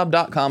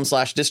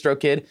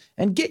tonemob.com/distrokid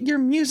and get your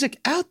music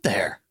out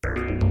there.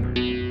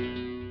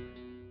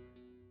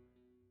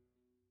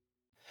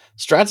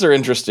 Strats are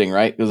interesting,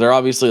 right? Because they're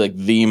obviously like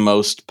the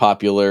most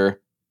popular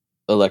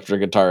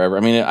electric guitar ever. I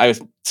mean, I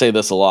say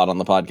this a lot on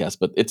the podcast,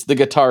 but it's the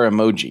guitar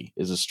emoji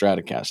is a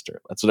Stratocaster.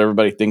 That's what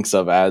everybody thinks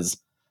of as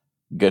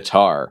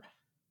guitar.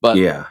 But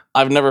Yeah.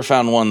 I've never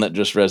found one that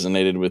just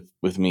resonated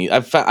with me.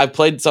 I've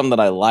played some that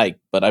I like,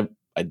 but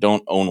I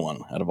don't own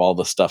one out of all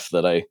the stuff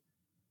that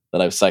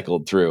I've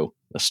cycled through.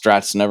 The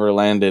Strats never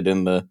landed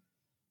in the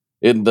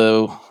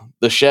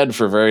shed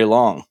for very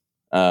long.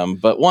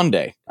 But one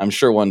day, I'm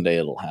sure one day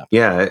it'll happen.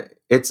 Yeah,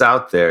 it's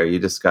out there. You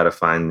just got to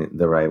find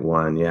the right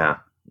one. Yeah.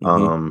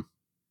 Mhm.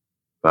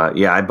 But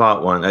yeah, I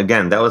bought one.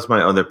 Again, that was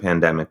my other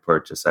pandemic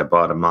purchase. I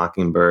bought a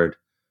Mockingbird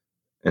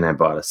and I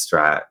bought a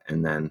Strat,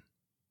 and then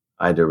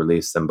I had to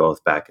release them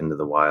both back into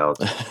the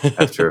wild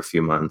after a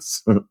few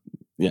months.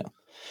 Yeah.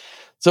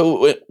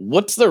 So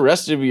what's the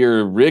rest of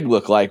your rig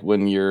look like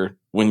when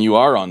you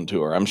are on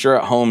tour? I'm sure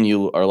at home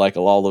you are like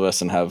all of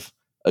us and have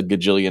a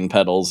gajillion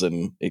pedals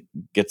and it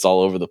gets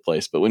all over the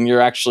place. But when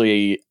you're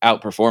actually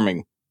out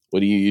performing, what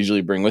do you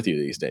usually bring with you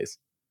these days?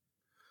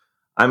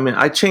 I mean,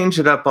 I change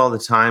it up all the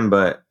time,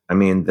 but I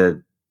mean,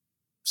 the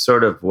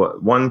sort of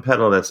one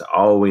pedal that's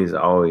always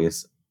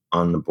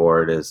on the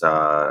board is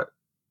I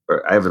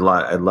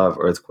love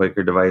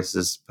Earthquaker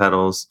Devices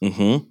pedals.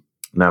 Mm-hmm.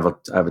 And I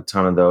have a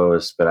ton of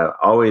those, but I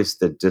always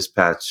the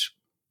Dispatch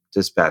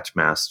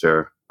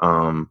Master.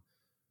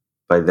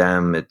 By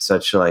them, it's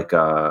such like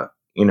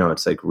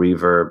it's like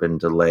reverb and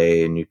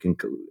delay, and you can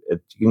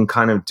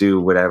kind of do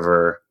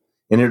whatever.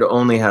 And it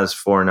only has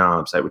 4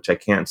 knobs, which I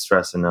can't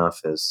stress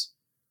enough. Is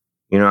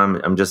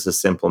I'm just a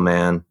simple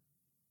man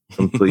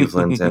from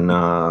Cleveland, and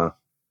I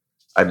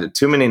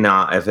too many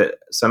knobs. If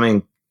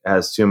something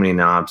has too many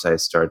knobs, I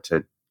start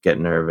to get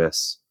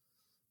nervous.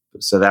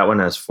 So that one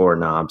has 4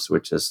 knobs,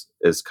 which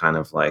is kind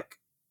of like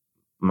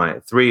my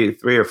three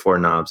or 4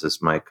 knobs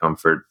is my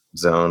comfort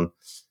zone.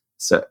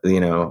 So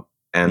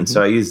and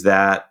so I use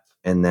that,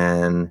 and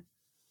then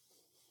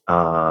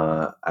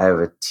I have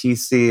a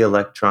TC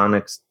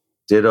Electronics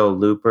Ditto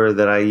looper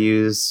that I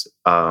use.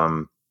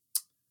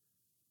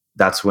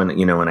 That's when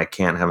when I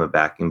can't have a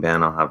backing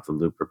band, I'll have the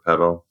looper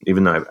pedal,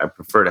 even though I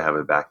prefer to have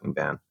a backing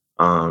band.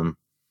 And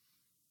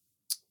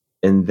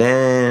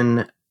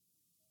then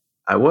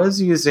I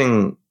was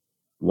using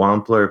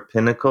Wampler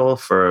Pinnacle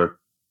for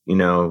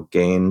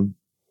gain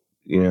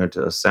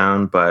to a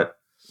sound, but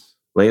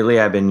lately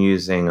I've been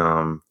using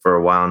for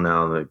a while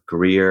now the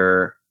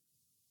Greer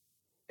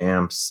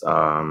amps.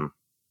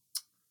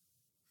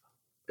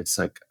 It's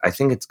like, I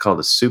think it's called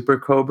a Super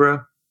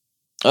Cobra.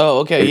 Oh,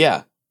 okay,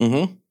 yeah.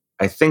 Mm-hmm.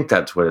 I think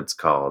that's what it's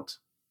called,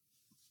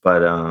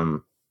 but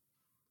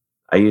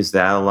I use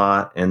that a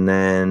lot. And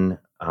then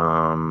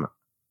I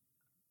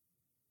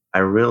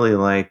really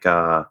like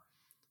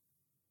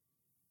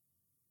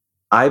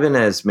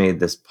Ibanez made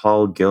this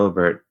Paul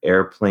Gilbert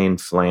airplane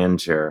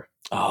flanger.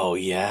 Oh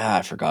yeah,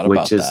 I forgot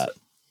about that.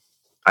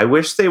 I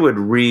wish they would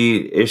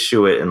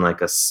reissue it in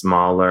like a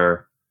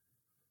smaller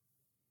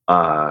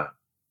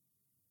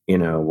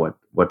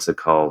what's it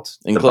called?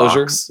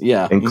 Enclosure?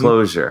 Yeah.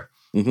 Enclosure.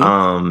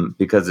 Mm-hmm.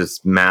 Because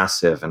it's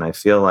massive, and I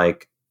feel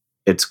like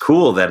it's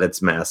cool that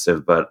it's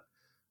massive, but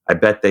I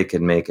bet they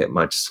could make it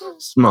much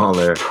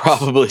smaller.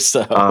 Probably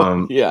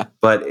so. Yeah.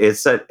 But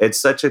it's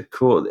such a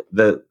cool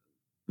the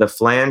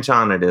flange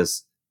on it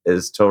is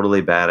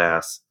totally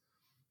badass.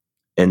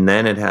 And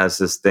then it has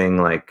this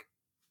thing like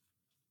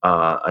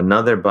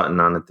another button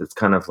on it that's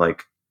kind of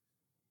like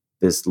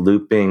this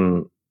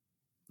looping,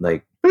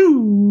 like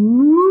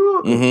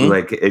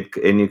like it,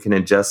 and you can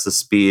adjust the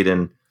speed,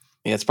 and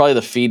yeah, it's probably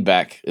the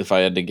feedback if I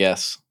had to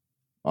guess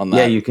on that.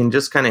 Yeah, you can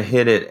just kind of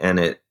hit it and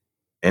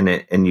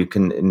you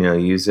can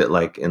use it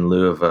like in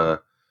lieu of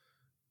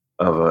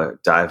a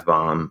dive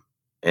bomb,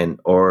 and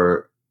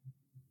or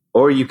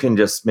you can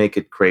just make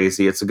it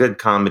crazy. It's a good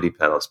comedy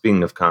pedal.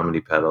 Speaking of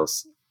comedy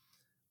pedals,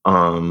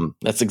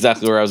 that's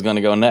exactly where I was going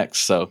to go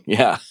next. So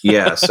yeah.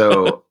 Yeah.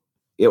 So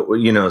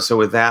so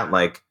with that,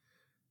 like,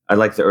 I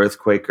like the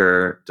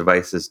Earthquaker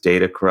Devices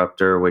Data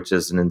Corruptor, which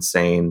is an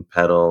insane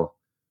pedal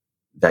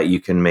that you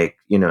can make,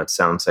 it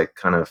sounds like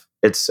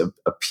it's a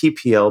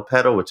PPL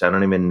pedal, which I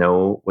don't even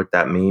know what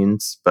that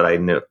means, but I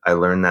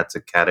learned that's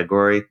a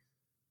category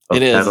of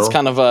It is. pedal. It's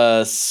kind of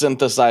a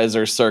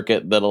synthesizer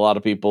circuit that a lot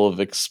of people have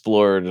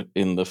explored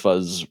in the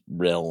fuzz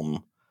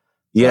realm.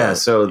 Yeah.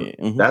 So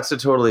that's a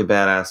totally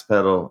badass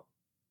pedal,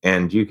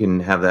 and you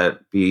can have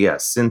that be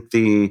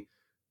synthy,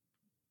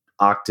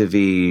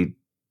 octavey,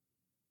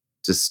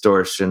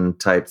 distortion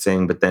type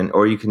thing, but then,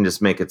 or you can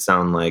just make it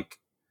sound like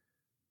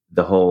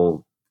the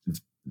whole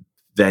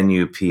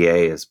venue PA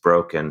is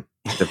broken,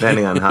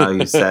 depending on how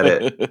you set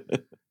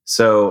it.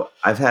 So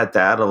I've had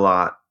that a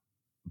lot,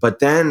 but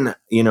then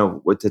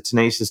with the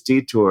Tenacious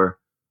Detour,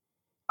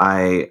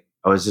 I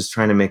was just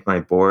trying to make my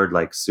board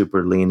like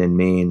super lean and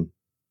mean,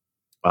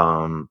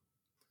 and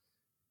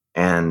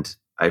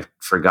I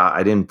forgot,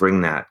 I didn't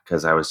bring that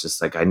because I was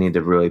just like, I need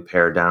to really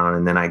pare down.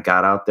 And then I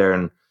got out there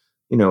and,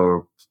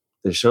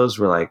 the shows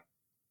were like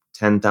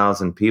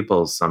 10,000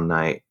 people some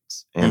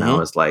nights. And I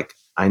was like,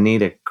 I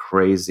need a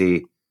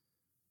crazy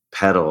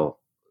pedal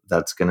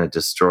that's going to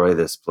destroy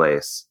this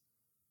place.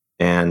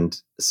 And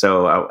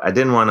so I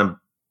didn't want to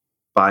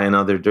buy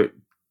another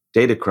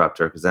data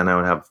corruptor because then I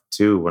would have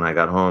two when I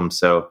got home.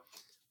 So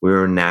we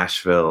were in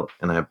Nashville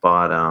and I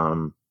bought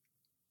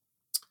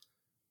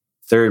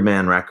Third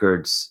Man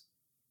Records,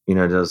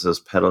 does those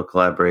pedal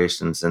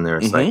collaborations, and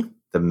there's like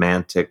the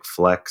Mantic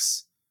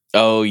Flex.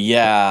 Oh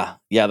yeah.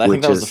 Yeah, I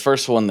think that was the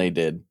first one they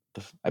did,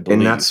 I believe.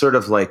 And that's sort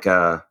of like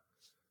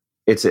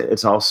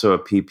it's also a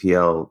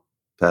PPL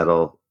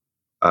pedal.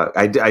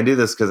 I do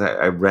this because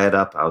I read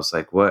up. I was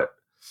like, what?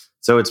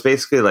 So it's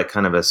basically like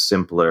kind of a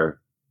simpler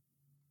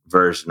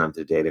version of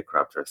the data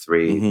corruptor,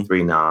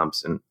 three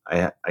knobs, and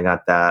I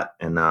got that,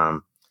 and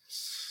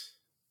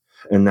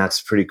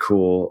that's pretty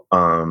cool.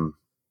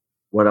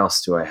 What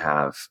else do I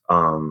have?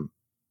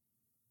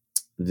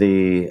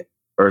 The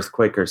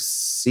Earthquaker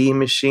C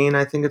Machine,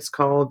 I think it's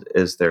called,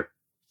 is their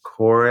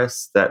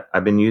chorus that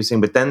I've been using.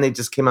 But then they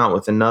just came out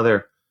with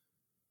another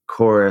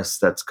chorus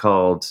that's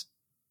called,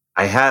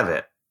 I have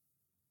it,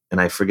 and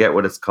I forget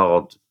what it's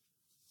called.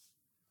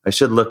 I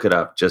should look it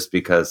up just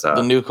because.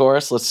 The new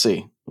chorus? Let's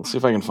see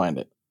if I can find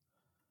it.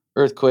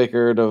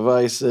 Earthquaker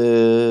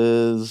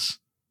devices.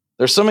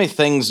 There's so many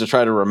things to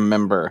try to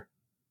remember.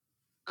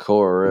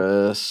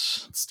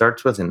 Chorus. It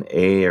starts with an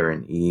A or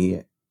an E.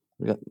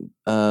 We got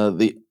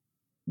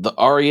the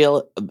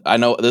Ariel. I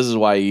know this is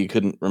why you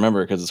couldn't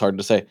remember because it's hard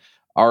to say.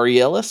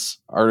 Arielis?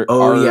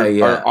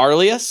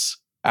 Arlius?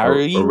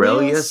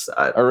 Aurelius?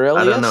 I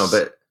don't know,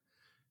 but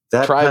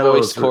that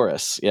tri-voiced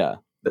chorus. Yeah,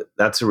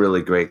 that's a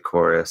really great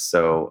chorus.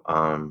 So,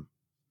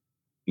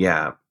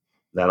 yeah,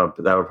 that'll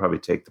probably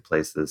take the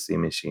place of the C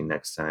Machine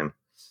next time.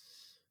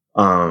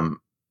 And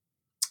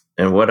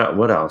what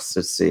else?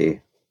 Let's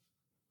see.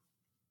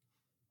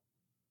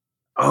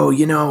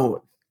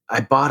 Oh, I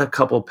bought a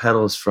couple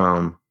pedals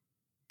from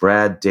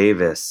Brad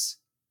Davis,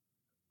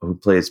 who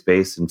plays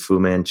bass in Fu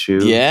Manchu.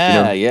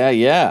 Yeah,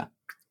 yeah.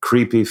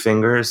 Creepy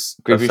Fingers.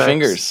 Creepy effects.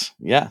 Fingers.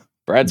 Yeah.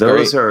 Brad's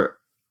those great.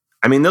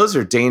 Those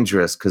are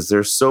dangerous because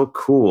they're so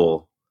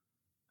cool.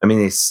 I mean,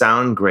 they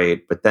sound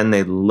great, but then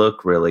they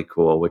look really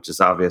cool, which is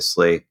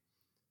obviously,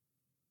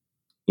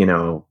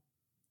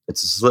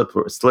 it's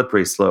a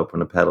slippery slope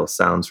when a pedal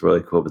sounds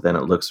really cool, but then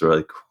it looks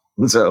really cool.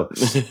 So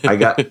I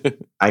got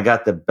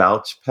the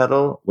Belch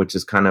pedal, which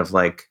is kind of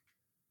like,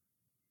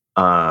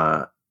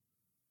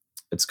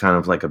 it's kind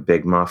of like a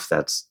big muff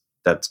that's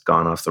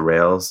gone off the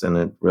rails in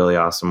a really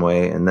awesome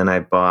way. And then I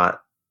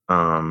bought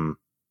the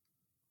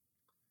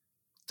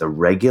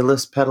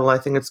Regulus pedal, I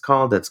think it's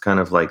called. It's kind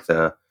of like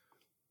the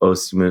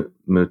Os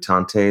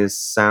Mutantes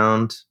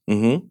sound.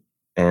 Mm-hmm.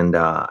 And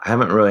I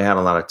haven't really had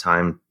a lot of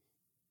time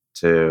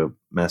to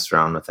mess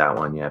around with that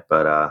one yet,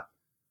 but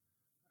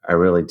I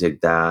really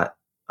dig that.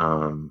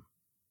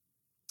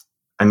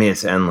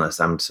 It's endless.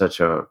 I'm such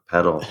a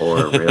pedal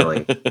whore,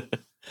 really.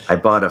 I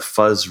bought a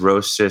Fuzz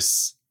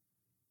Roches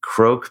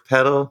Croak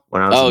pedal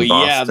when I was in Boston.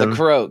 Oh, yeah, the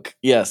Croak.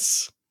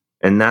 Yes.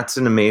 And that's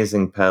an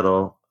amazing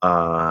pedal.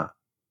 I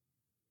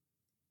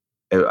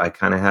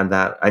kind of had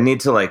that. I need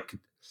to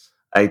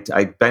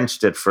I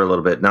benched it for a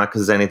little bit, not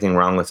because there's anything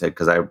wrong with it,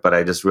 but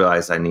I just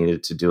realized I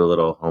needed to do a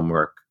little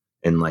homework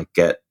and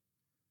get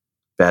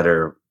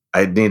better.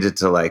 I needed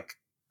to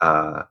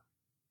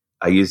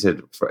I use it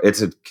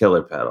it's a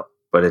killer pedal,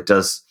 but it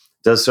does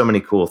so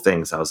many cool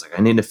things. I was like,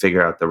 I need to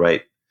figure out the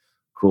right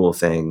cool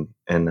thing.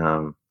 And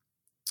oh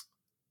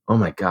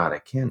my God, I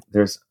can't.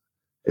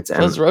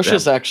 Fuzz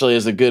Roches actually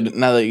is a good.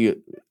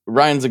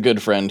 Ryan's a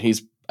good friend.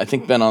 He's I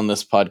think been on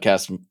this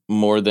podcast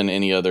more than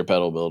any other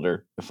pedal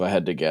builder, if I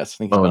had to guess. I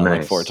think he's been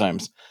on 4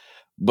 times.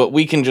 But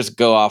we can just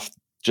go off.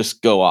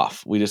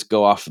 We just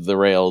go off the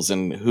rails,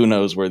 and who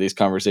knows where these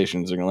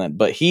conversations are going to land.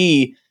 But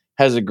he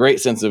has a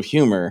great sense of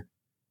humor.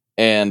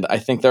 And I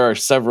think there are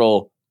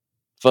several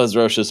Fuzz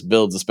Roches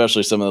builds,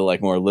 especially some of the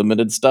more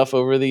limited stuff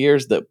over the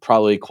years, that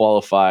probably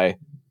qualify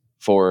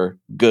for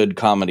good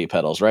comedy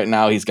pedals. Right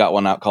now, he's got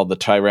one out called the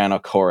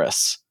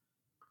Tyrannochorus,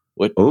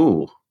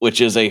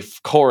 which is a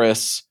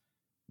chorus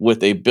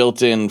with a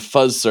built-in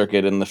fuzz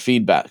circuit in the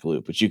feedback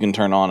loop, which you can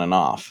turn on and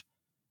off.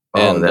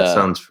 Oh, and that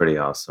sounds pretty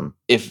awesome.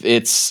 If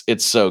it's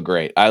so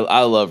great.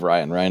 I love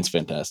Ryan. Ryan's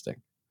fantastic.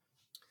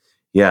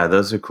 Yeah,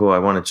 those are cool. I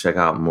want to check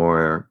out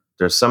more.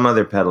 There's some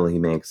other pedal he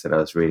makes that I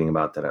was reading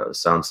about that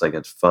sounds like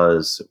it's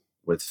fuzz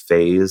with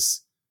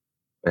phase.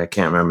 I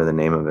can't remember the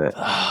name of it.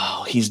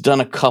 Oh, he's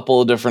done a couple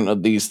of different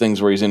of these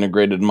things where he's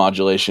integrated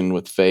modulation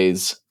with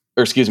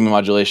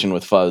modulation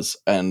with fuzz.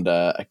 And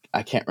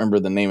I can't remember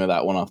the name of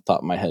that one off the top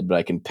of my head, but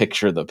I can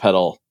picture the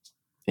pedal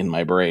in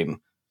my brain.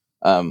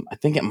 I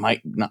think it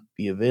might not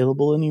be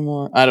available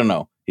anymore. I don't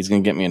know. He's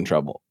going to get me in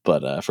trouble,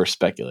 but for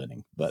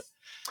speculating. But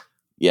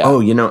yeah.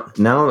 Oh,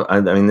 now,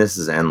 this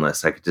is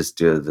endless. I could just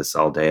do this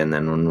all day. And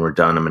then when we're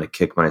done, I'm going to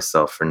kick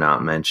myself for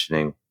not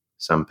mentioning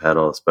some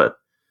pedals. But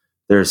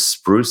there's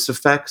Spruce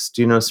Effects.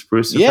 Do you know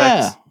Spruce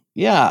Effects?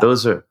 Yeah.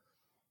 Those are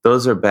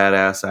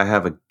badass. I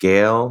have a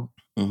Gale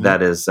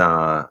that is.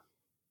 I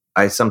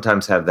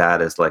sometimes have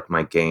that as like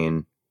my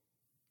gain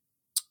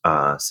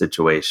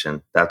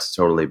situation. That's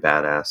totally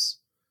badass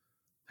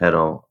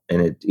pedal,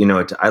 and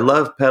I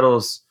love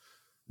pedals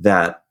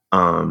that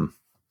kind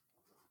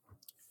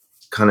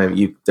of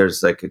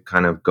there's like a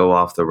kind of go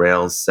off the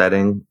rails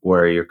setting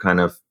where you're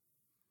kind of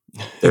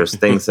there's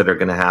things that are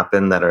going to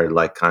happen that are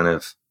like kind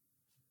of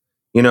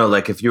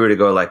like if you were to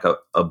go like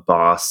a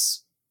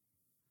Boss,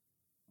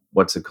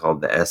 what's it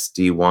called, the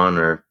SD1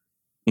 or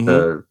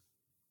the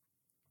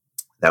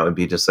that would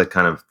be just like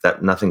kind of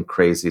that nothing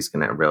crazy is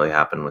going to really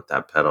happen with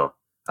that pedal.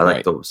 I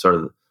like the sort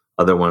of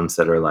other ones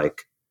that are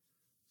like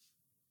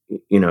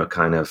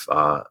kind of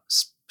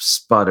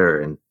sputter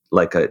and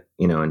like a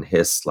and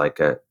hiss like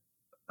a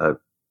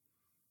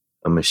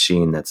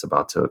machine that's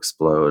about to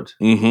explode.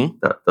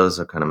 Those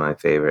are kind of my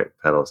favorite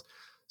pedals.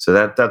 So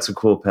that's a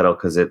cool pedal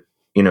because it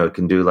it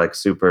can do like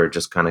super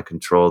just kind of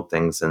controlled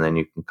things, and then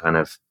you can kind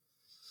of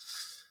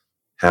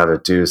have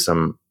it do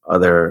some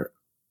other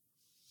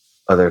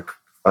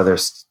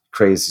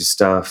crazy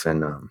stuff,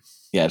 and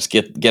just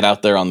get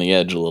out there on the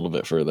edge a little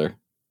bit further.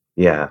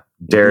 Yeah,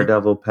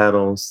 Daredevil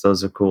pedals.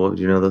 Those are cool.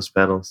 Do you know those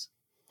pedals?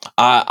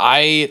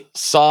 I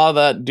saw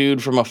that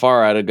dude from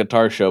afar at a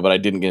guitar show, but I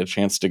didn't get a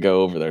chance to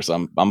go over there.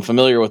 So I'm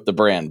familiar with the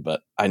brand,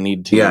 but I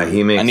need to. Yeah,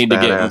 he makes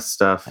badass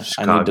stuff.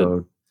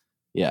 Chicago.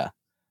 Yeah.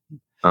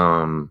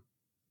 Trying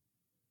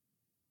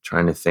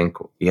to think.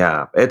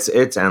 Yeah,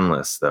 it's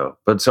endless though.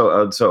 But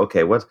so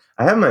okay.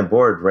 I have my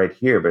board right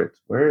here, but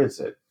where is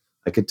it?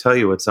 I could tell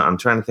you what's on. I'm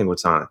trying to think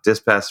what's on it.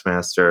 Dispatch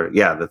Master.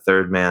 Yeah, the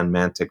Third Man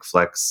Mantic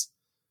Flex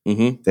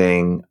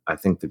thing. I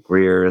think the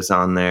Greer is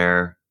on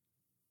there.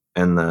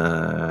 And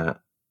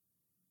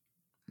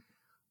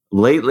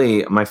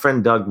lately, my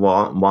friend Doug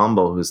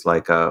Womble, who's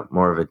like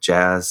more of a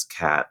jazz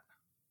cat,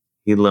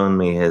 he loaned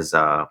me his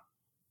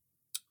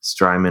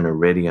Strymon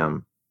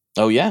Iridium.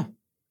 Oh yeah,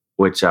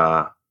 which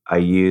I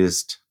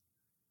used.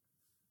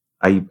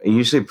 I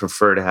usually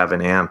prefer to have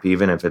an amp,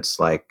 even if it's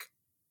like,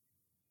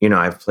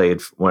 I've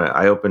played when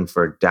I opened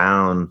for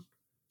Down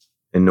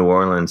in New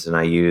Orleans, and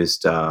I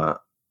used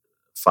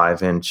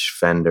 5-inch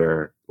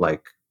Fender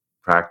like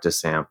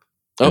practice amp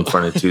in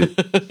front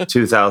of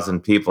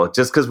 2,000 people,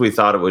 just because we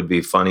thought it would be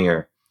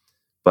funnier.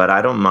 But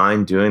I don't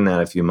mind doing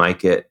that if you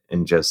mic it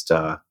and just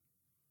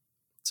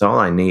it's all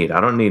I need. I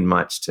don't need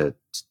much to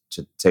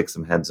take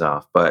some heads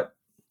off. But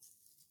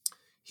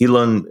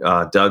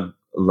Doug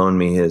loaned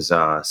me his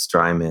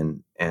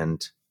Strymon,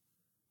 and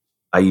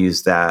I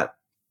used that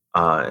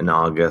in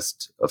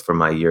August for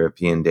my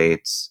European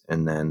dates,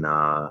 and then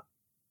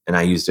and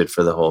I used it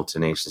for the whole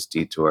Tenacious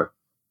D tour.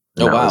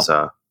 And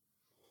wow!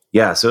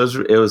 Yeah, so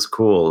it was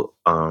cool.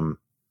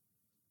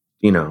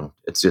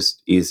 It's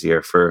just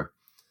easier for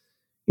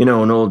an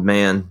old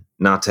man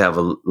not to have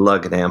a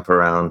lug amp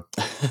around.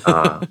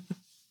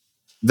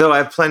 Though I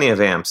have plenty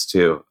of amps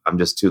too. I'm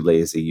just too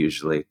lazy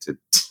usually to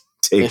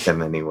take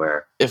them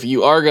anywhere. If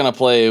you are going to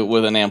play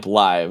with an amp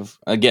live,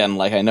 again,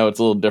 like I know it's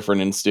a little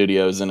different in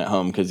studios and at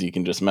home because you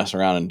can just mess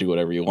around and do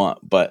whatever you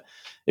want. But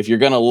if you're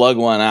going to lug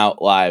one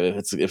out live,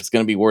 if it's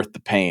going to be worth the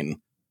pain,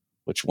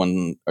 which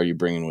one are you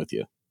bringing with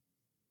you?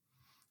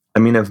 I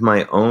mean, of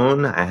my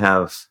own, I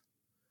have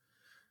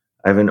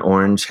an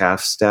orange half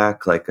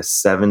stack, like a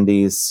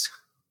 70s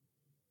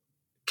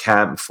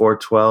Cab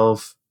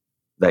 412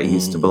 that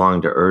used to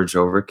belong to Urge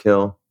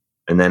Overkill.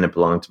 And then it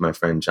belonged to my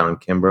friend John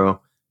Kimbrough.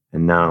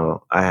 And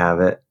now I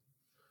have it.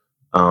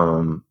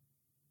 But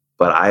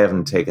I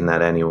haven't taken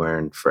that anywhere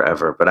in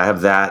forever. But I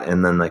have that,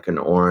 and then like an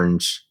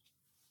orange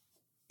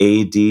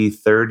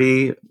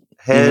AD30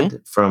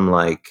 head from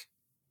like,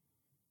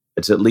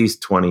 it's at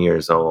least 20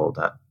 years old.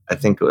 I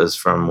think it was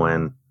from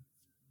when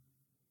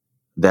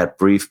that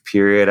brief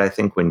period, I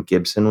think when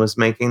Gibson was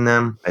making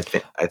them.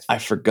 I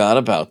forgot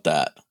about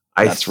that.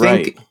 That's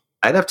right.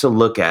 I'd have to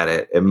look at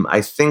it. And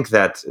I think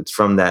that it's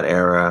from that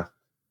era,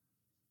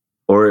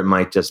 or it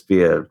might just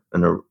be a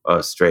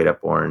straight up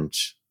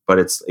orange, but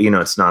it's,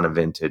 it's not a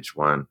vintage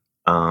one.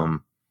 And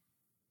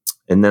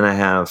then I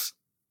have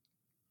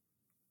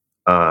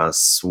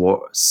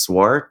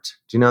Swart.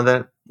 Do you know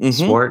that?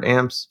 Swart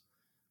amps?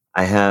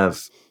 I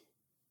have,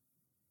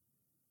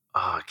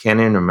 I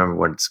can't even remember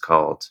what it's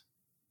called,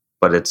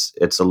 but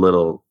it's a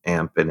little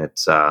amp, and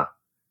it's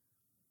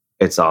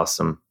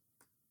awesome.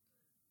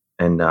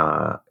 And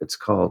it's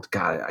called,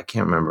 God, I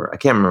can't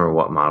remember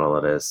what model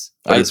it is.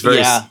 But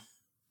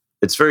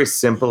it's very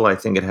simple. I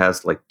think it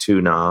has like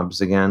 2 knobs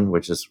again,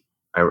 which is,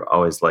 I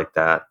always like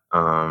that.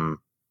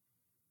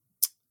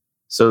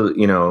 So,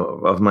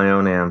 of my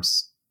own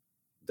amps,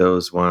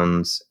 those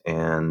ones,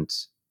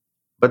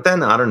 but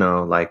then I don't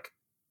know, like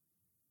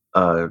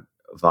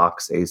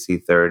Vox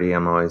AC30,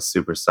 I'm always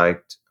super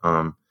psyched.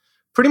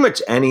 Pretty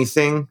much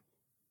anything.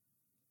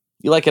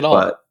 You like it all.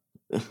 But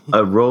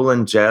a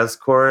Roland Jazz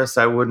Chorus,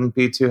 I wouldn't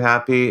be too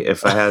happy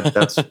if I had,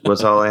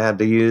 was all I had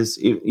to use,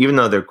 even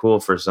though they're cool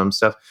for some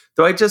stuff.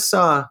 Though I just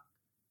saw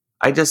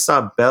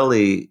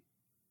Belly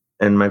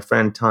and my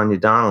friend Tanya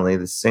Donnelly,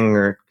 the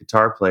singer,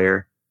 guitar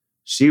player.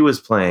 she was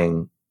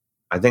playing.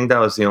 I think that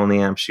was the only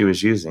amp she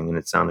was using, and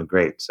it sounded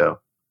great. So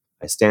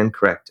I stand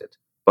corrected.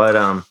 But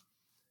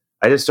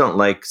I just don't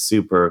like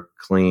super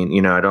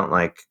clean. I don't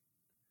like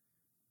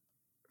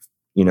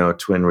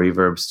twin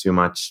reverbs too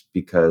much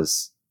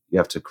because you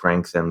have to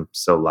crank them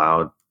so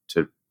loud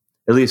to,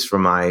 at least for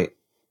my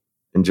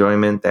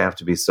enjoyment, they have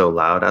to be so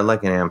loud. I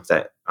like an amp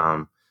that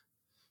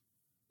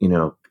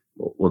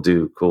will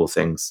do cool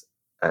things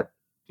at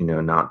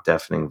not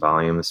deafening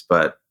volumes.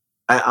 But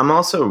I'm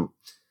also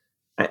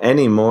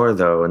anymore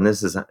though, and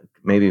this is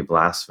maybe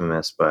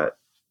blasphemous, but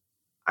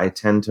I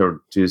tend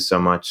to do so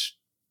much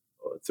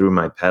through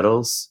my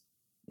pedals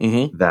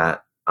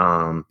that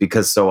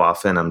because so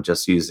often I'm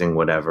just using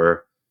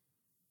whatever,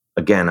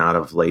 again, out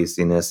of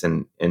laziness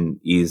and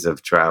ease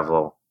of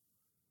travel,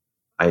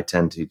 I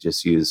tend to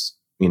just use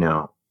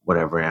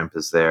whatever amp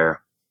is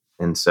there.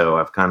 And so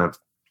I've kind of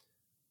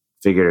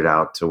figured it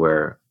out to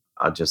where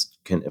I'll just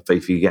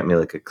if you get me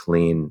like a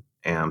clean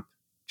amp,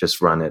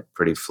 just run it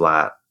pretty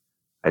flat.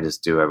 I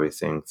just do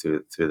everything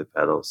through the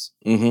pedals.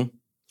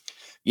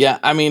 Yeah,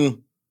 I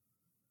mean,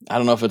 I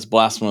don't know if it's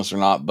blasphemous or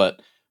not,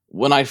 but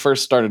when I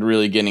first started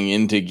really getting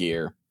into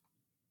gear,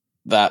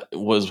 that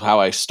was how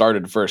I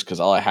started first,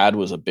 because all I had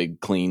was a big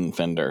clean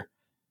Fender.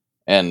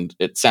 And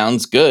it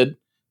sounds good,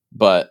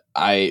 but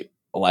I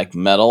like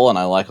metal and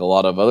I like a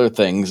lot of other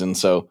things. And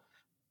so,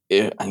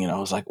 I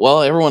was like,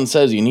 well, everyone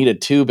says you need a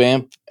tube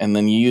amp and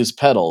then you use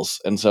pedals.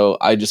 And so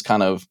I just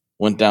kind of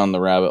went down the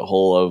rabbit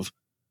hole of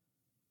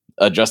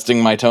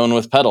adjusting my tone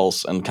with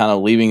pedals and kind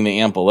of leaving the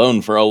amp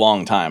alone for a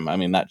long time. I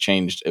mean, that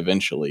changed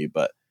eventually,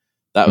 but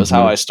that was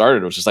how I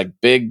started. It was just like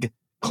big,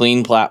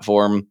 clean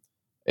platform.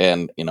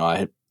 And,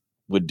 I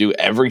would do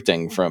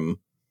everything from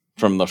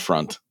the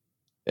front.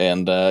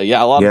 And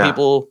a lot of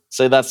people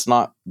say that's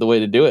not the way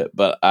to do it,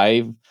 but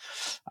I've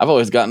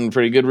always gotten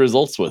pretty good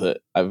results with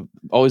it. I've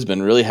always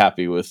been really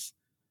happy with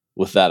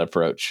that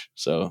approach.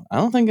 So I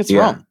don't think it's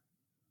wrong.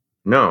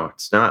 No,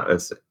 it's not.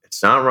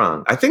 It's not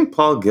wrong. I think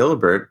Paul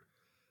Gilbert,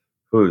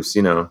 who's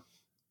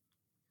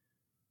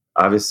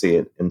obviously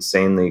an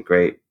insanely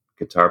great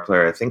guitar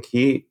player, I think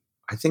he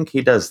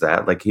does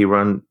that. Like he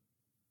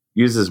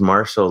uses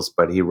Marshalls,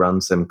 but he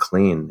runs them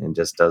clean and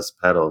just does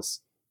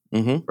pedals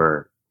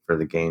for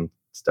the gain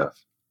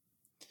stuff.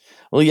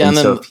 Well, yeah, and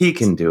then, so if he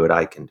can do it,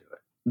 I can do it.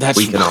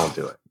 We can all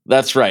do it.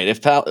 That's right.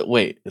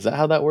 Wait, is that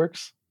how that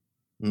works?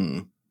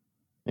 Maybe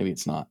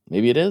it's not.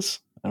 Maybe it is.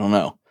 I don't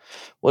know.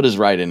 What is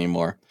right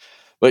anymore?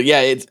 But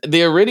yeah, it's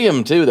the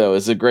Iridium too, though,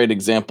 is a great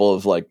example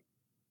of like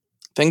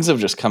things have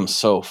just come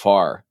so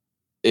far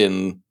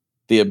in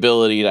the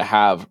ability to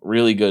have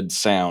really good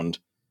sound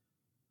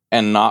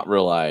and not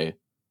rely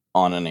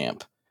on an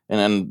amp. And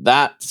then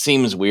that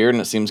seems weird,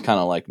 and it seems kind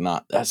of like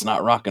that's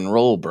not rock and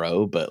roll,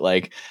 bro. But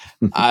like,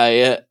 if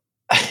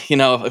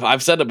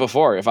I've said it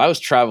before, if I was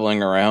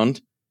traveling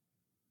around,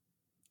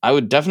 I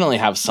would definitely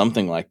have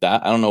something like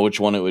that. I don't know which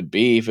one it would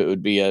be, if it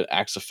would be an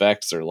Axe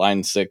FX or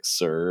Line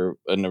 6 or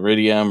an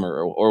Iridium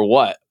or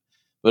what.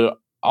 But it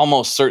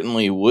almost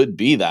certainly would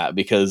be that,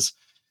 because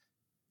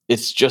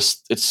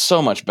it's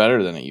so much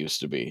better than it used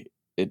to be.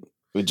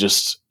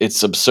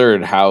 It's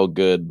absurd how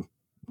good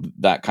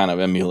that kind of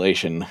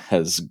emulation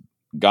has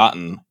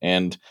gotten.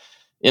 And,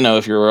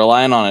 if you're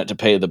relying on it to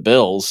pay the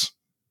bills,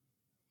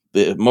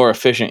 the more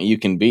efficient you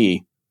can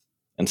be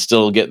and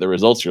still get the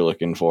results you're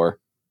looking for,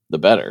 the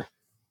better.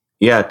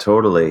 Yeah,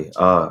 totally.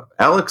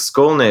 Alex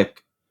Skolnick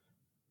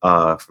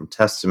from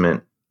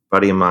Testament,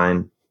 buddy of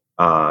mine,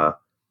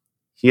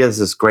 he has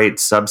this great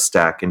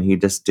Substack, and he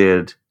just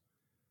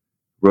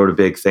wrote a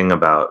big thing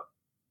about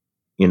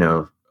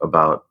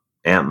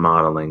amp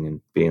modeling and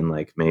being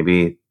like,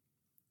 maybe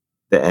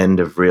the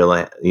end of real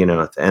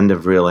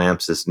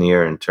amps is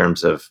near in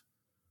terms of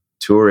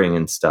touring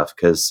and stuff,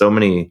 because so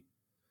many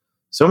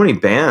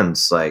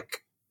bands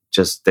like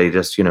they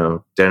just they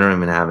don't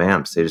even have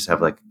amps, they just have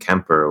like a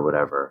Kemper or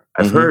whatever.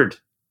 I've heard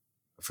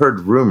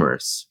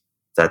rumors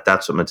that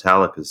that's what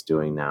Metallica's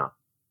doing now.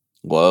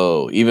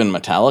 Whoa, even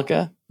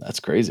Metallica?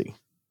 That's crazy.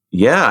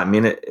 Yeah, I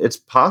mean it's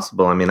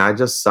possible. I mean, I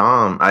just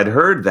saw them. I'd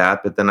heard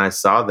that, but then I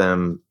saw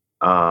them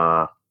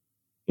at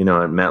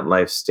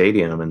MetLife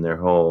Stadium, and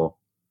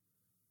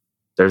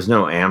there's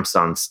no amps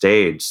on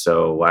stage,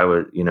 so why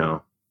would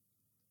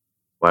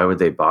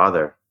they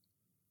bother?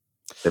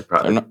 They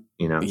probably,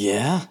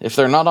 Yeah, if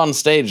they're not on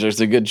stage, there's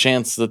a good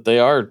chance that they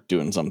are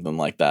doing something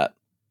like that.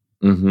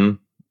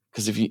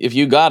 Because if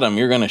you got them,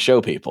 you're going to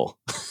show people.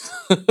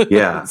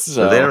 Yeah,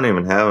 so they don't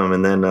even have them.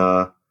 And then,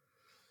 I've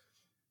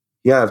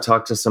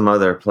talked to some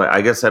other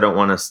I guess I don't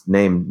want to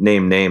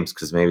name names,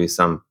 because maybe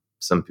some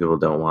people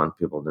don't want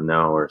people to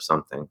know or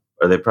something,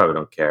 or they probably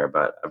don't care.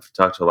 But I've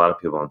talked to a lot of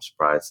people. I'm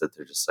surprised that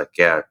they're just like,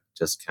 yeah,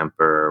 just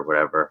Kemper or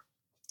whatever,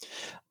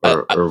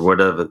 or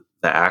whatever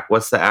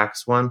what's the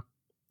Axe one?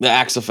 The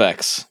Axe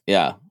FX,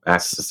 yeah.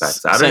 Axe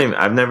FX.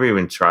 I've never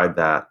even tried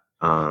that.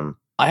 I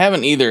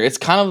haven't either. It's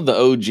kind of the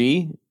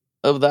OG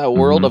of that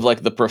world of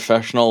like the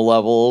professional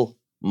level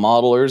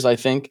modelers, I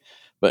think.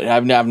 But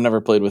I've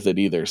never played with it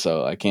either,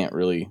 so I can't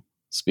really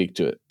speak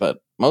to it.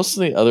 But most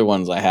of the other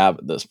ones I have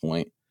at this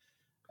point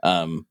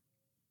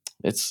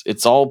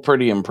It's all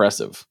pretty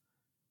impressive.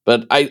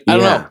 But I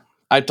don't know.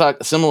 I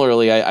talk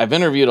similarly. I've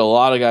interviewed a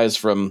lot of guys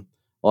from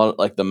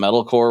like the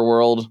metalcore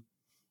world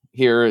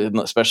here,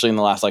 especially in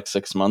the last like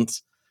 6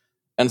 months.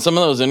 And some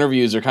of those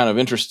interviews are kind of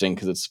interesting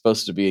because it's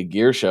supposed to be a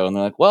gear show, and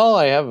they're like, "Well,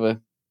 I have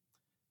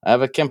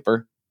a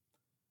Kemper,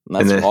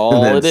 and that's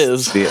all it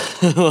is."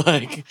 But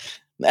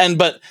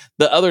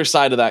the other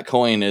side of that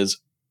coin is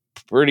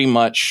pretty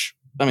much.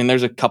 I mean,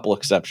 there's a couple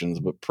exceptions,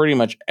 but pretty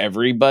much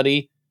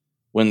everybody,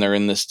 when they're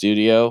in the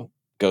studio,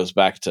 goes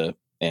back to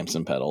amps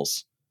and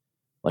pedals.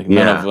 Like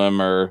none of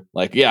them are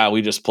like,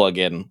 we just plug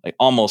in. Like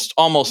almost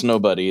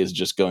nobody is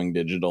just going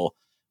digital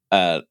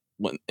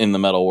in the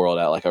metal world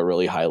at like a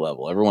really high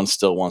level. Everyone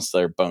still wants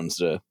their bones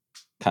to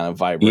kind of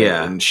vibrate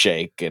and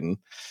shake, and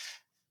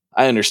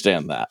I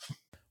understand that.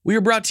 We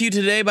are brought to you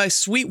today by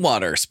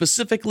Sweetwater,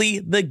 specifically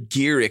the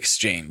Gear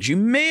Exchange. You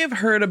may have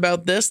heard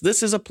about this.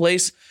 This is a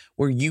place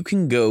where you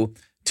can go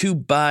to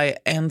buy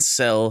and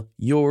sell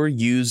your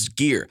used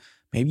gear.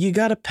 Maybe you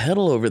got a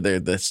pedal over there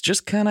that's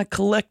just kind of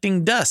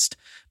collecting dust.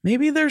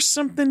 Maybe there's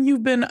something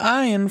you've been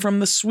eyeing from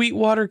the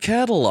Sweetwater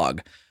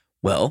catalog.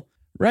 Well,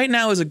 right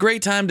now is a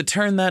great time to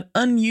turn that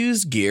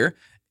unused gear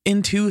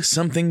into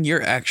something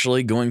you're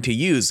actually going to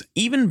use.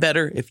 Even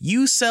better, if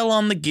you sell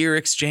on the Gear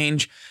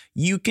Exchange,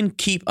 you can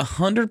keep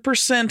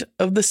 100%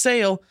 of the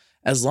sale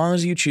as long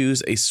as you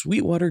choose a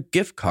Sweetwater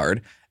gift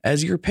card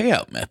as your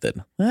payout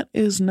method. That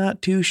is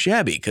not too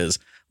shabby because,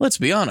 let's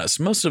be honest,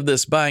 most of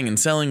this buying and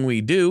selling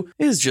we do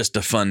is just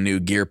to fund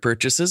new gear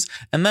purchases,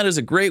 and that is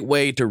a great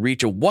way to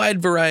reach a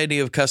wide variety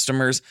of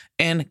customers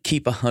and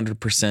keep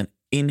 100%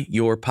 in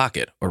your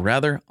pocket, or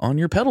rather on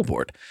your pedal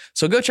board.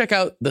 So go check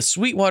out the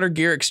Sweetwater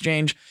Gear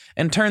Exchange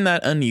and turn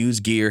that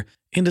unused gear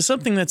into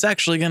something that's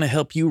actually going to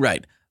help you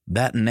write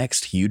that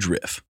next huge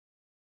riff.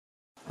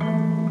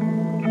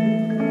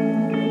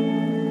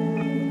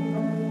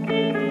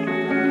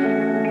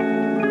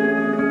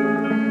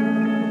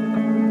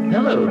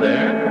 Hello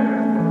there.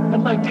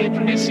 I'd like to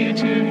introduce you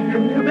to your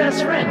new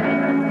best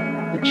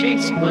friend, the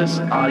Chase Bliss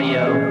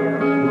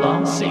Audio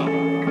Lossy.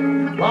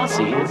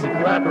 Lossy is a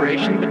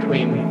collaboration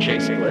between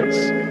Chase Bliss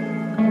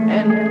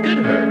and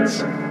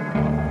Goodhertz.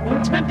 And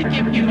it's meant to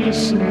give you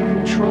some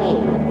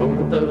control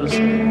over those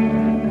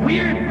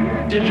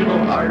weird digital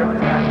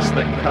artifacts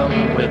that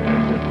come with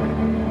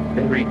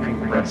very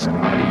compressed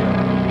audio.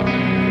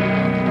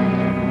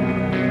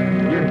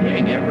 You're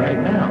hearing it right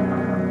now.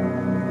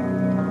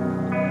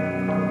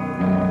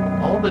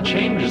 All the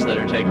changes that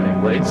are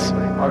taking place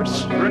are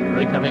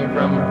strictly coming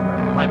from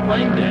my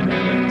playing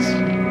dynamics.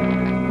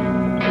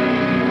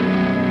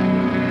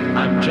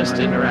 I'm just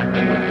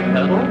interacting with the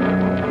pedal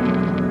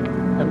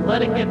and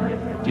letting it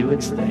do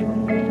its thing.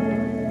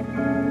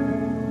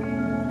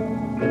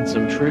 In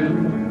some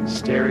true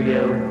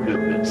stereo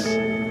goodness.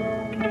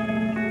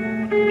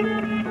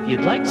 If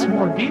you'd like some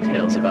more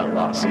details about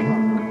Lossy,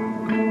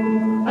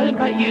 I'd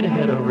invite you to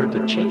head over to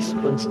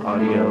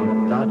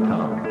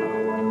chaseblinssaudio.com.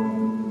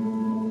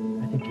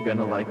 I think you're going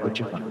to like what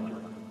you find.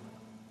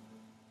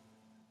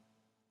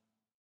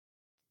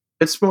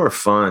 It's more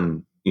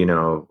fun,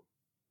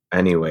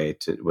 anyway,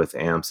 with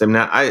amps. I mean,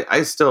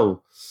 I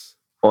still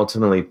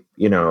ultimately,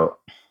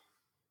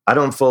 I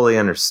don't fully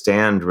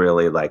understand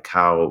really like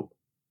how,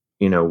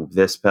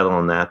 this pedal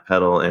and that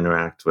pedal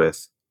interact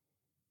with,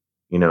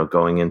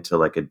 going into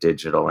like a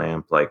digital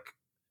amp. Like,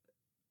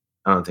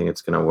 I don't think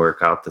it's going to work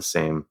out the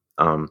same.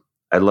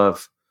 I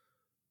love,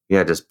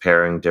 just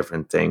pairing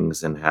different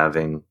things and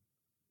having,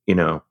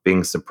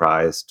 being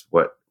surprised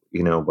what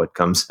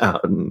comes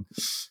out. And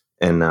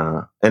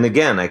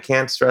again, I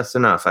can't stress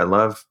enough. I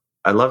love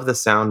the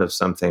sound of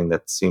something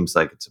that seems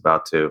like it's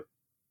about to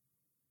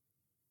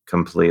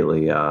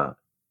completely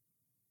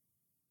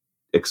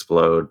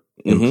explode,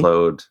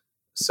 implode.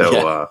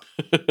 So,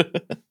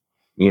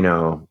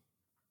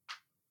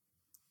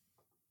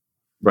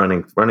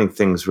 running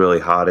things really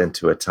hot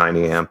into a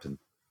tiny amp and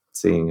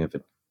seeing if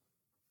it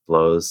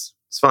blows.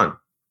 It's fun.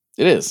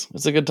 It is.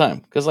 It's a good time.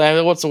 Because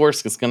what's the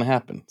worst that's going to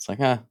happen? It's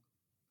like, I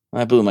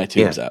blew my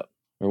tubes out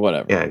or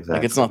whatever. Yeah, exactly.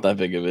 Like, it's not that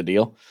big of a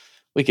deal.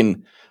 We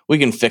can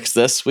fix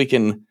this. We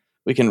can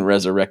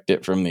resurrect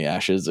it from the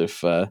ashes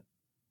if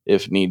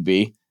need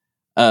be.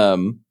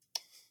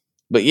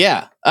 But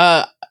yeah.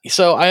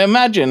 So I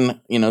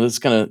imagine, this is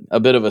kind of a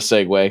bit of a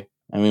segue.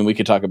 I mean, we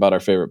could talk about our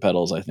favorite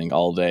pedals, I think,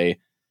 all day,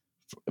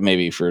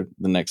 maybe for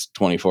the next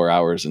 24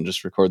 hours and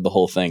just record the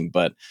whole thing.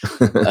 But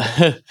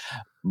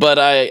but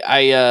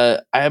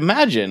I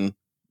imagine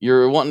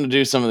you're wanting to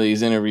do some of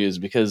these interviews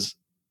because,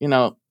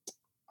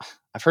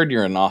 I've heard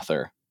you're an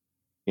author,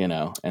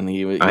 and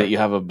you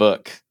have a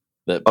book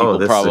that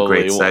people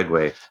probably. This is a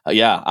great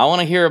segue. I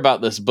want to hear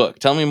about this book.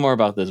 Tell me more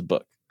about this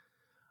book.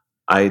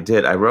 I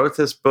did. I wrote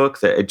this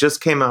book that it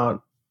just came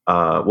out.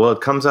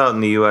 It comes out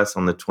in the U.S.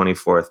 on the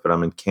 24th, but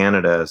I'm in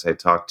Canada as I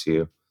talk to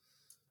you,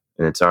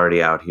 and it's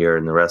already out here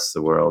in the rest of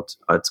the world.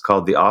 It's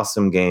called The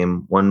Awesome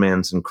Game: One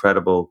Man's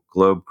Incredible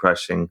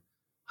Globe-Crushing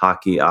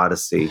Hockey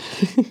Odyssey.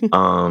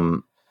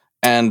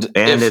 And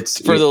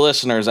it's for the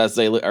listeners as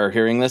they are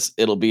hearing this,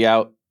 it'll be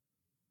out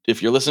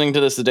if you're listening to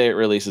this the day it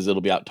releases,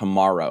 it'll be out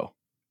tomorrow.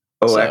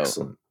 Oh, So,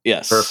 excellent.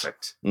 Yes.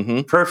 Perfect.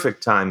 Mm-hmm.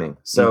 Perfect timing.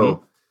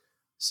 So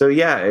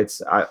yeah,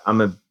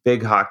 I'm a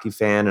big hockey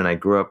fan, and I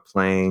grew up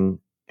playing,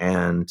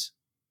 and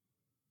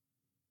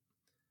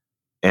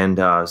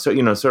so,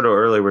 sort of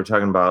earlier we're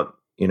talking about,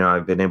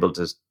 I've been able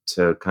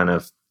to kind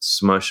of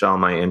smush all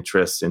my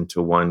interests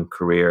into one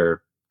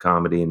career,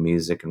 comedy and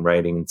music and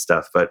writing and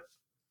stuff. But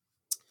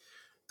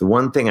the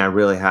one thing I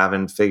really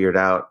haven't figured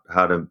out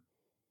how to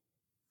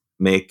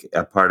make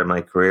a part of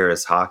my career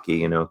is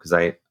hockey, because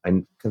I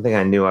think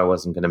I knew I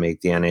wasn't going to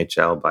make the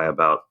NHL by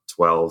about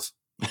 12.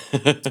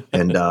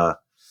 And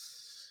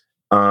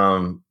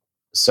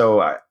so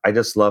I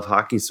just love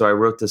hockey. So I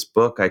wrote this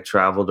book. I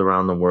traveled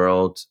around the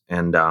world,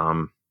 and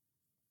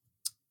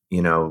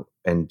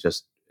and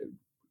just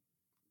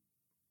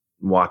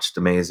watched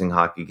amazing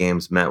hockey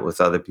games, met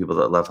with other people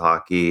that love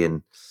hockey,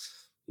 and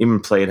even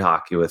played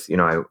hockey with,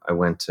 I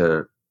went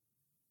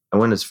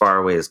as far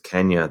away as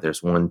Kenya.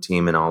 There's one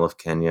team in all of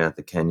Kenya,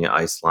 the Kenya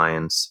Ice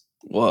Lions.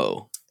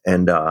 Whoa.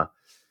 And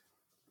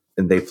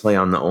they play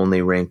on the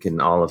only rink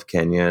in all of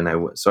Kenya.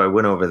 And so I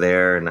went over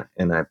there,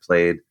 and I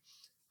played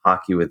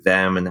hockey with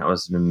them. And that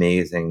was an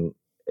amazing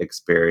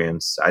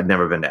experience. I'd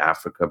never been to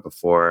Africa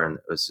before, and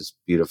it was just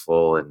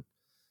beautiful.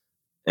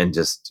 And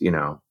just,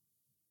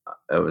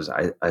 it was,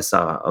 I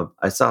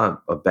saw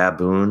a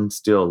baboon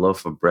steal a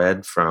loaf of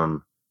bread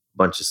from a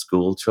bunch of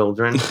school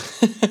children,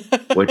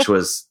 which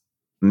was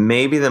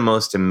maybe the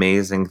most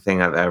amazing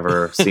thing I've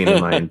ever seen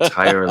in my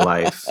entire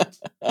life.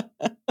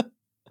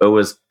 It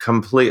was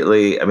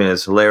completely, it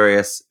was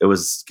hilarious. It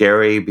was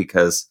scary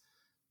because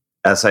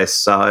as I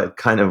saw it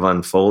kind of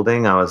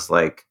unfolding, I was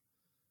like,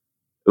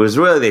 it was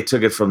really, they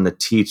took it from the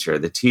teacher.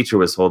 The teacher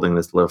was holding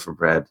this loaf of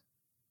bread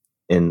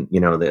in,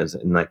 there's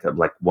in like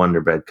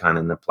Wonder Bread kind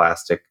of in the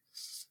plastic.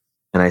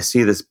 And I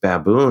see this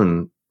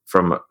baboon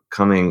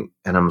coming,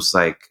 and I'm just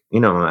like,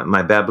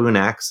 my baboon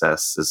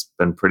access has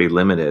been pretty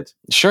limited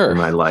in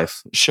my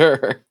life.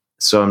 Sure.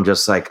 So I'm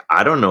just like,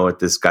 I don't know what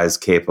this guy's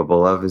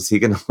capable of. Is he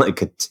going to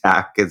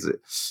attack? Is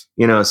it,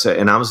 so,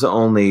 and I was the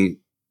only,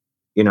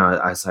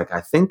 I was like, I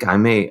think I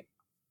might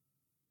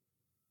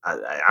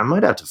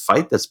have to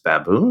fight this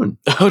baboon.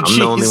 Oh, I'm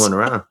the only one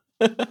around.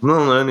 I'm the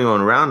only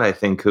one around, I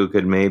think, who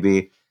could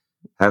maybe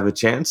have a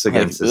chance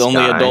against this only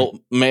guy.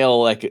 Adult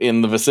male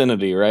in the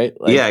vicinity, right?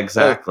 Yeah,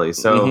 exactly.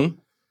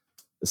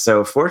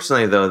 So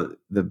fortunately, though,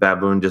 the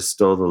baboon just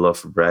stole the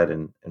loaf of bread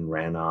and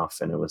ran off,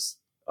 and it was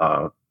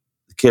the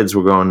kids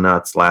were going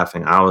nuts,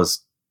 laughing. I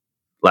was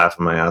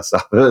laughing my ass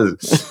off.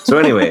 So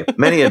anyway,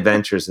 many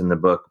adventures in the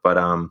book, but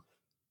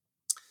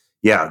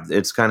yeah,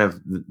 it's kind of,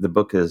 the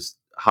book is,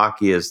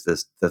 hockey is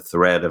the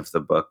thread of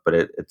the book, but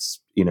it's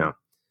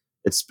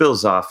it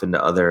spills off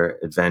into other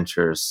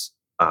adventures.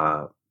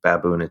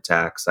 Baboon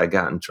attacks. I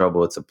got in trouble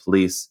with the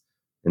police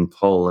in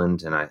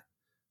Poland, and I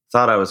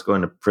thought I was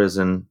going to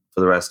prison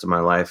for the rest of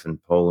my life in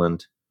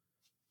Poland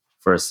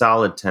for a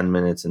solid 10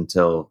 minutes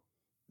until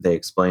they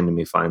explained to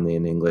me finally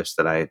in English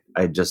that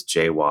I just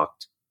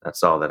jaywalked.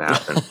 That's all that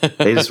happened.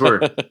 They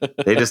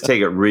just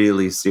take it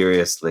really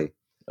seriously.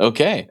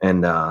 Okay.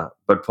 And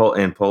but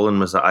Poland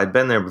was, I'd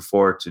been there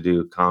before to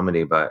do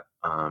comedy, but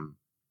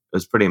it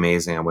was pretty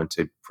amazing. I went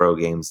to pro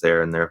games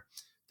there, and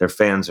their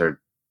fans are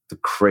the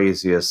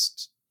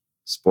craziest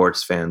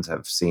sports fans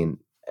I've seen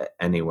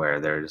anywhere.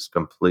 They're just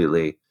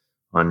completely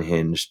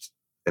unhinged,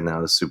 and that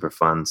was super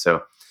fun.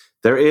 So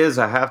there is,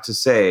 I have to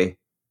say,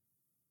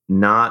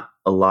 not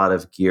a lot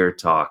of gear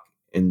talk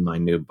in my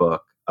new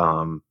book,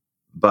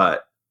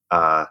 but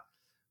the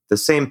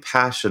same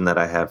passion that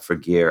I have for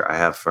gear, I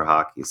have for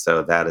hockey.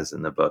 So that is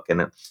in the book,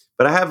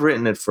 but I have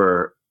written it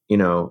for,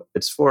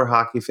 it's for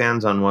hockey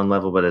fans on one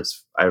level, but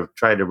I've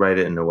tried to write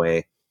it in a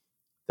way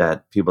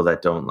that people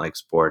that don't like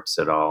sports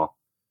at all,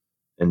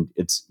 and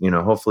it's,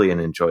 hopefully an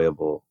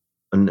enjoyable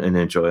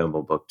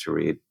book to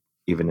read,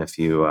 even if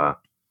you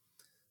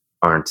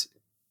aren't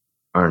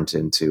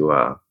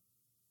into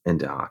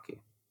hockey.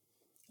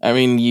 I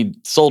mean, you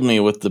sold me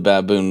with the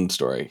baboon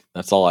story.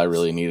 That's all I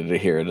really needed to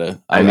hear.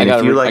 I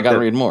gotta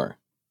read more.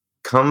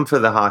 Come for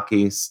the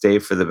hockey, stay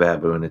for the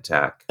baboon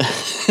attack.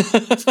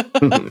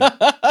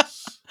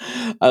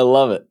 I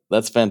love it.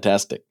 That's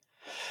fantastic.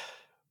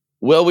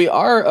 Well, we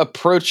are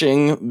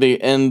approaching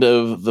the end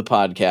of the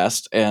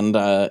podcast, and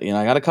I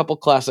got a couple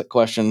classic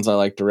questions I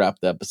like to wrap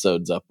the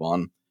episodes up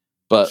on.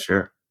 But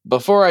sure.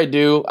 Before I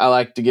do, I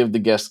like to give the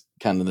guests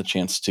kind of the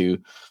chance to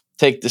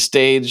take the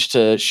stage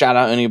to shout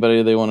out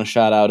anybody they want to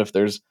shout out. If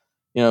there's,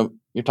 you're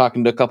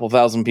talking to a couple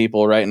thousand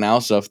people right now,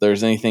 so if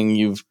there's anything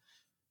you've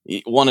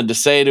wanted to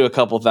say to a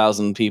couple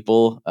thousand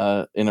people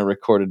in a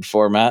recorded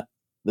format,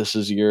 this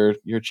is your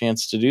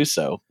chance to do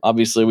so.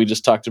 Obviously, we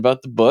just talked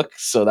about the book,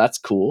 so that's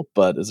cool.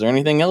 But is there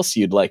anything else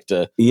you'd like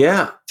to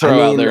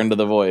throw out there into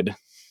the void?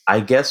 I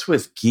guess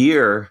with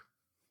gear,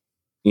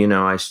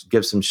 I should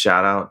give some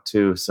shout out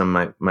to some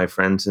of my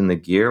friends in the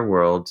gear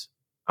world.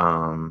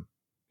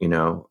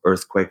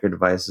 Earthquaker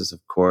devices,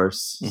 of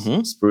course,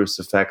 Spruce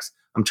Effects.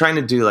 I'm trying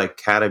to do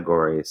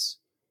categories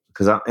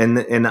because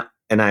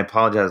and I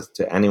apologize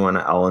to anyone.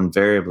 I'll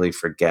invariably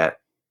forget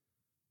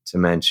to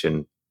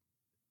mention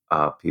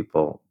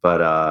people,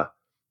 but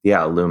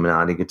yeah,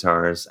 Illuminati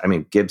guitars. I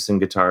mean, Gibson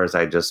guitars.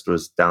 I just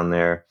was down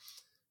there.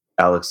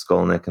 Alex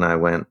Skolnick and I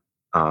went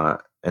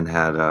and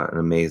had an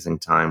amazing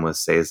time with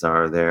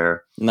Cesar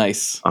there.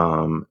 Nice.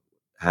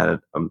 Had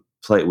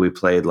we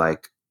played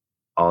like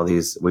all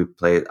these.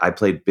 I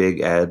played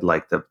Big Ed,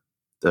 like the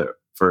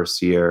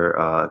first year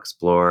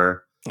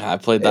Explorer. I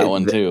played that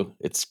one too.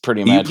 It's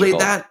pretty magical. You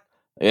played that?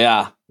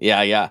 Yeah.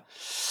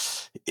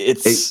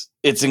 It's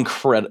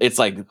incredible. It's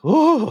like,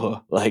 ooh,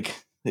 like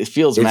it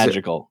feels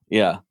magical.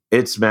 Yeah.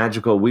 It's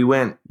magical. We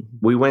went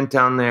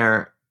down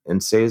there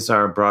and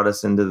Cesar brought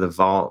us into the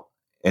vault,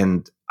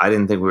 and I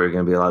didn't think we were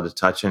going to be allowed to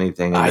touch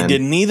anything. And I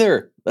didn't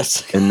either.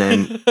 And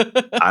then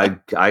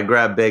I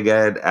grabbed Big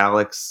Ed.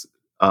 Alex,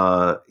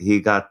 he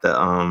got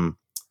the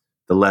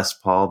Les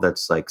Paul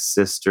that's like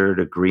sister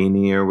to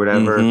Greenie or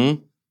whatever.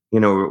 Mm-hmm. You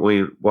know,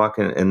 we walk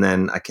in, and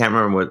then I can't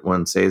remember what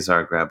one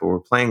Cesar grabbed, but we're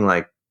playing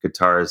like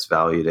guitars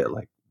valued at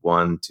like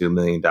 $1-2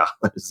 million,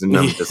 and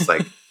I'm just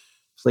like,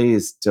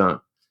 please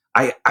don't.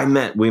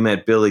 We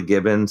met Billy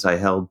Gibbons. I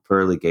held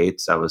Pearly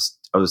Gates. I was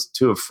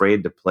too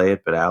afraid to play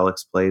it, but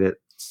Alex played it.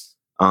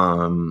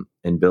 And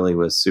Billy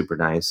was super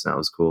nice, and that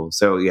was cool.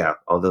 So yeah,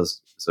 all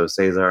those. So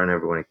Cesar and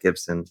everyone at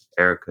Gibson,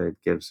 Erica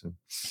at Gibson,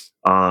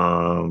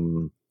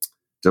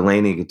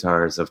 Delaney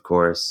guitars, of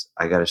course.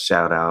 I got a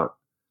shout out.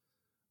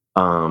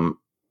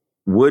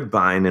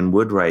 Woodbine and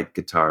Woodwright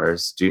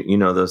guitars. Do you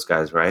know those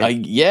guys, right?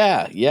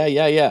 Yeah.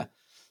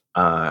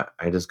 I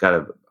just got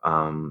a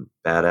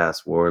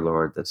badass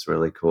Warlord that's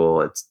really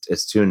cool.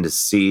 It's tuned to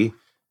C,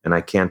 and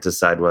I can't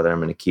decide whether I'm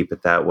going to keep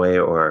it that way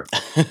or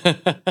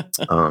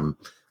I'm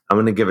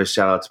going to give a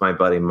shout out to my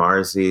buddy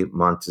Marzi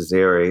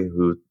Montezeri,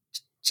 who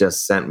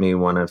just sent me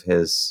one of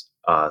his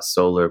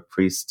Solar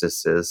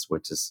Priestesses,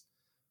 which is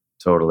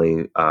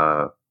totally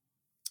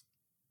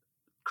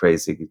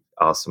crazy,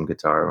 awesome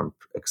guitar I'm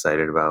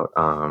excited about.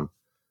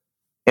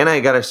 And I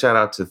got a shout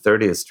out to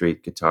 30th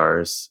Street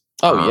Guitars.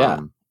 Oh, yeah,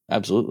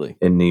 absolutely.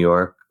 In New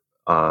York,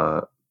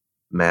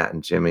 Matt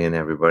and Jimmy and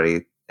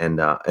everybody. And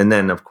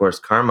then, of course,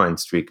 Carmine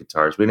Street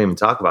Guitars. We didn't even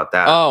talk about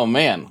that. Oh,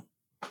 man.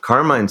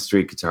 Carmine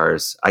Street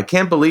Guitars. I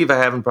can't believe I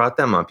haven't brought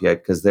them up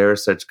yet because they're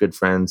such good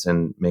friends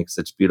and make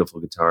such beautiful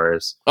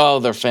guitars. Oh,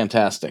 they're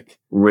fantastic.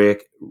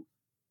 Rick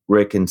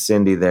and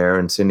Cindy there,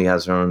 and Cindy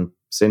has her own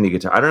Cindy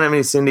guitar. I don't have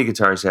any Cindy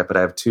guitars yet, but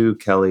I have two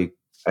Kelly.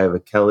 I have a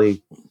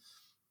Kelly,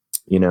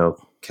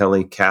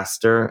 Kelly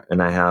Caster,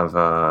 and I have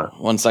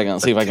 1 second.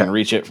 Let's see if I can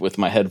reach it with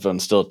my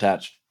headphones still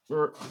attached.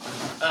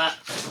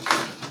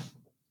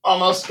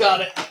 Almost got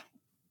it.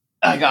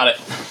 I got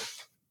it.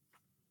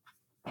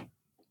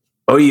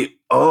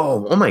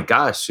 Oh my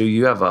gosh! So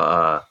you have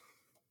a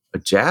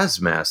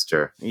Jazz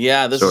Master?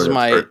 Yeah, this is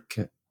my.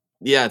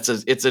 Yeah,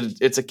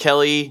 it's a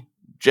Kelly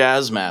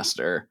Jazz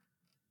Master.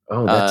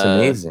 Oh, that's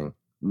amazing.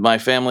 My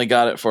family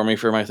got it for me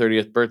for my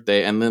 30th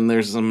birthday, and then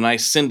there's some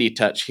nice Cindy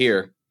touch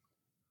here.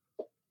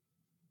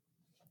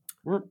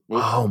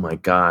 Oh my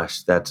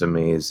gosh, that's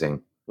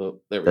amazing. Oh,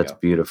 there we that's go.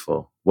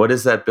 Beautiful. What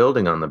is that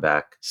building on the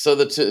back? So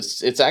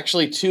it's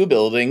actually two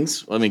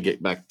buildings. Let me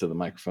get back to the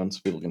microphone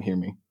so people can hear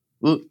me.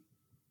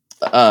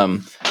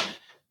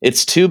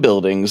 It's two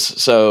buildings.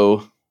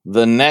 So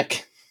the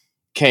neck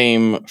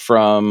came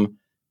from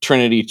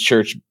Trinity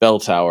Church Bell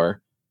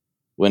Tower.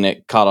 When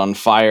it caught on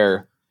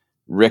fire,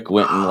 Rick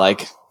went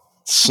and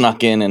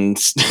snuck in and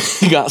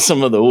got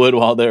some of the wood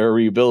while they were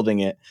rebuilding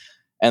it.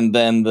 And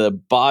then the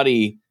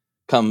body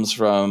comes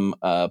from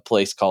a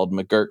place called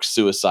McGurk's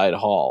Suicide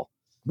Hall.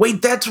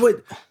 Wait,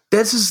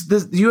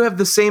 you have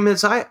the same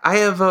as I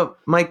have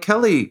my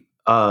Kelly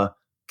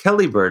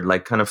bird,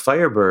 like kind of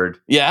Firebird.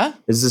 Yeah,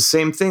 is the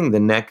same thing. The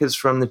neck is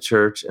from the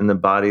church and the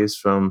body is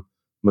from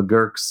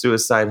McGurk's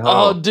Suicide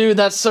Hall. Oh, dude,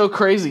 that's so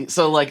crazy.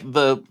 So that's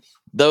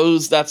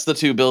the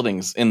two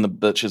buildings in the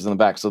bitches in the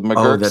back. So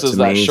McGurk's is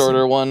amazing. That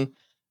shorter one,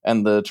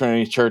 and the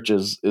Trinity Church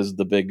is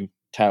the big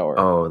tower.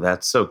 Oh,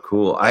 that's so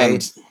cool. I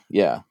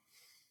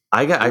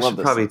should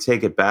probably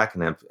take it back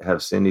and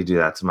have Cindy do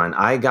that to mine.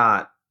 I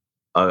got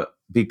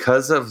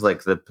because of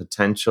the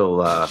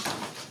potential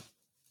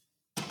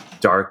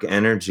dark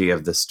energy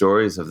of the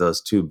stories of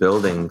those two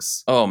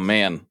buildings. Oh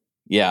man.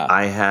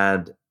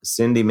 Yeah.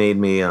 Cindy made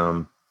me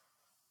a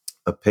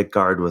pick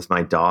guard with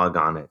my dog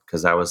on it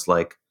because I was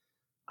like,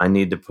 I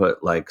need to put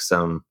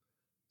some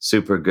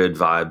super good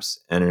vibes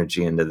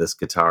energy into this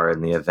guitar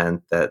in the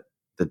event that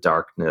the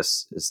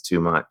darkness is too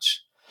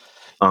much.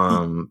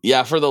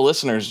 Yeah, for the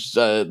listeners,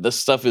 this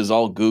stuff is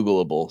all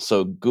Googleable.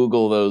 So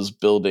Google those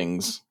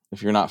buildings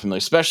if you're not familiar,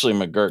 especially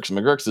McGurk's.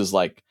 McGurk's is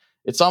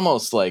it's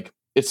almost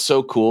it's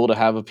so cool to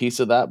have a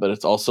piece of that, but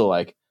it's also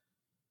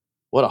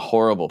what a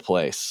horrible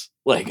place.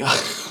 What a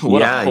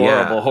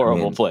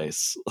horrible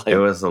place. It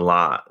was a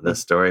lot. The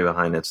story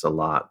behind it's a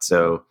lot.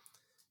 So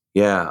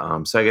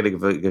yeah, so I got to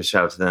give a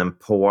shout out to them.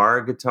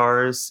 Poir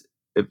Guitars.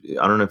 I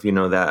don't know if you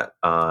know that.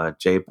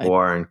 Jay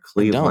Poir in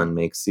Cleveland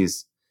makes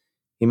these.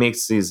 He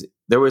makes these.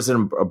 There was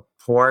a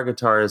Poir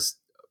Guitars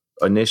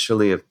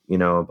initially, a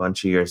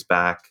bunch of years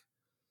back,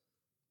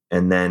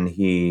 and then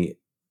he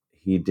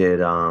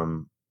did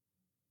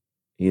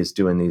he's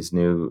doing these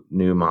new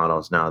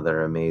models now that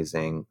are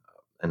amazing.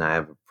 And I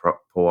have a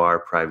Poir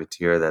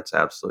Privateer that's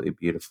absolutely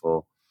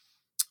beautiful.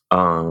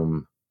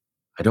 I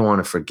don't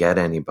want to forget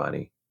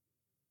anybody.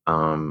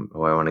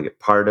 Who I want to get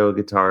Pardo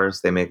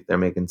guitars. They're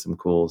making some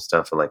cool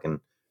stuff like in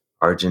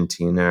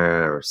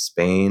Argentina or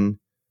Spain.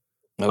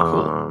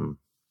 Oh,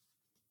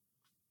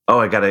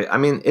 cool. I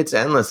mean, it's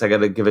endless. I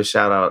gotta give a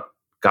shout out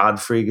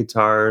Godfrey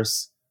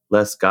Guitars,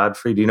 Les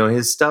Godfrey. Do you know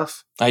his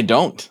stuff? I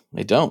don't.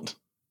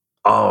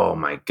 Oh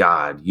my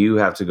God. You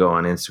have to go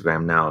on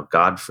Instagram now.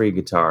 Godfrey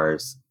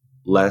Guitars.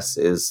 Les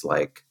is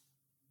like,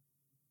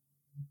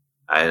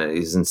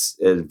 he's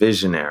a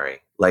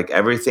visionary. Like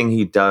everything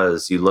he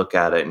does, you look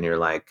at it and you're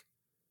like,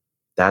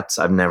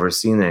 I've never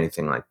seen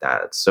anything like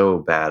that. It's so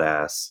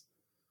badass.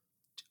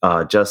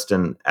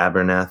 Justin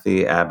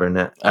Abernathy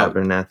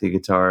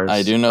Guitars.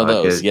 I do know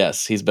those.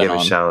 Yes, he's been give on.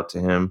 a shout out to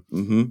him.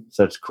 Mm-hmm.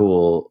 Such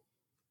cool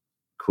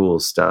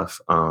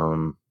stuff.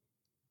 And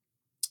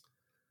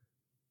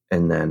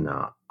then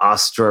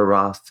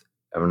Ostroroth,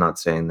 I'm not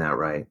saying that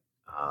right.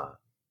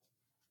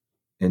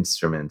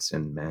 Instruments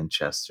in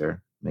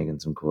Manchester,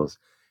 making some cool.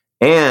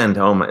 And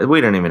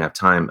we don't even have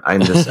time.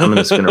 I'm just going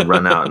to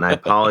run out, and I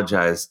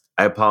apologize.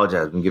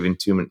 I'm giving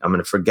too many. I'm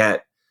going to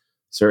forget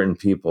certain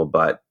people,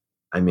 but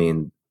I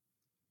mean,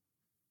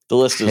 the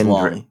list is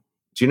long.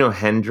 Do you know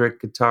Hendrick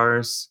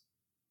Guitars?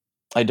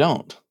 I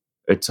don't.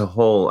 It's a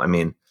whole. I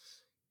mean,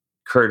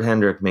 Kurt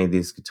Hendrick made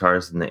these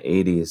guitars in the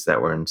 80s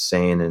that were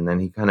insane, and then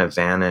he kind of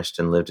vanished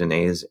and lived in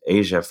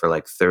Asia for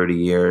like 30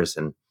 years.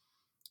 And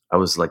I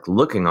was like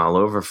looking all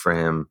over for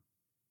him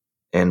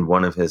and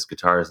one of his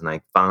guitars, and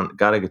I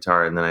got a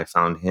guitar, and then I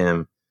found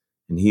him,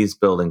 and he's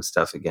building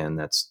stuff again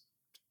that's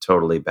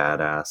totally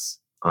badass.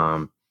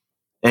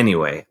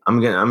 Anyway,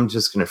 I'm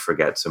just gonna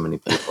forget so many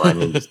people.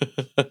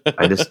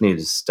 I just need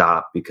to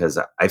stop because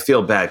I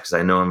feel bad because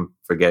I know I'm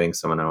forgetting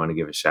someone I want to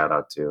give a shout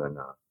out to, and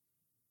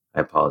I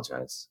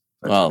apologize.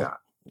 I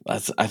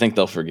think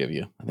they'll forgive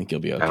you. I think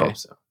you'll be okay. I hope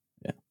so.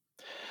 Yeah.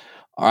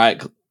 All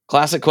right,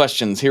 classic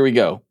questions. Here we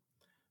go.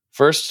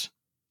 First,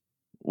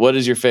 what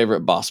is your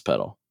favorite Boss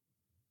pedal?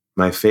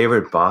 My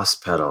favorite Boss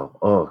pedal.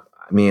 Oh,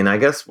 I mean, I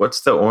guess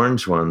what's the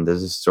orange one? The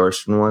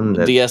distortion one?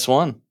 The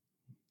DS1.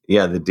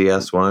 Yeah, the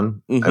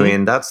DS1. Mm-hmm. I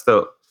mean,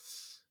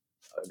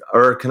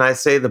 or can I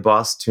say the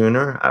Boss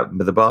Tuner?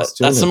 The Boss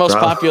Tuner. That's the most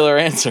popular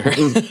answer.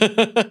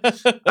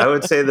 I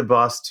would say the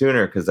Boss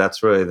Tuner because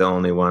that's really the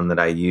only one that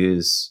I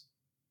use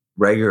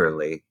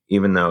regularly,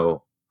 even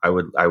though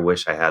I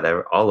wish I had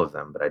all of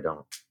them, but I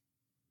don't.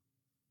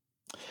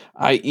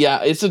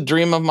 It's a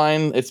dream of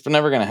mine. It's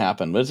never going to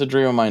happen, but it's a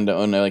dream of mine to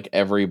own like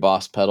every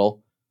Boss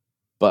pedal,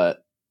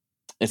 but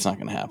it's not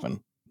going to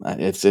happen.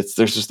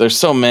 There's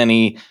so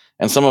many,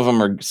 and some of them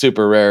are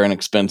super rare and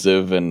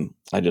expensive, and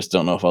I just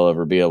don't know if I'll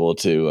ever be able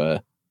to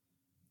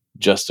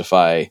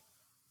justify,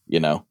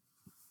 the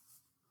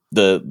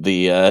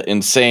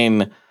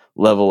insane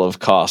level of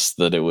cost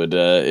that it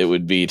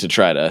would be to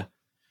try to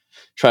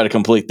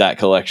complete that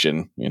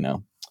collection. Yeah,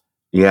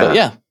 but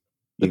yeah.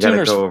 You got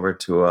to go over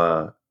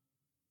to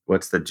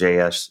what's the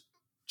Josh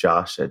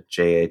at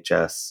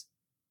JHS?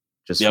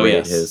 Just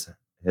raid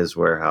his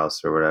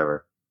warehouse or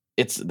whatever.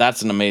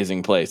 That's an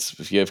amazing place.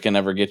 If you can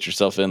ever get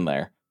yourself in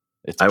there,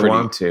 I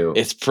want to.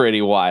 It's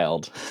pretty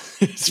wild.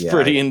 It's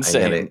pretty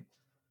insane.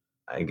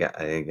 I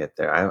get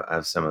there. I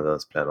have some of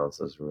those pedals.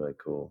 Those are really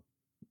cool.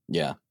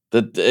 Yeah,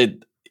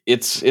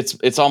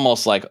 it's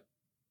almost like,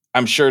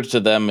 I'm sure to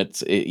them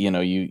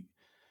you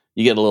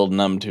get a little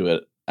numb to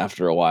it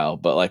after a while,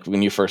 but like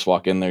when you first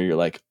walk in there, you're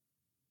like,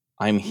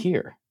 I'm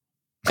here.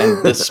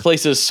 And this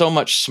place is so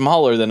much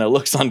smaller than it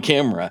looks on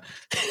camera.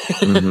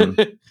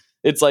 Mm-hmm.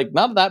 It's like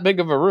not that big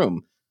of a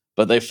room,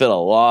 but they fit a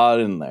lot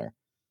in there.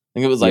 I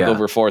think it was like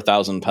over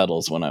 4,000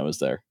 pedals when I was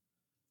there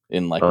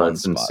in like one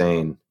spot. That's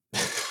insane.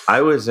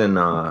 I was in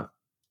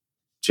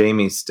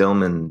Jamie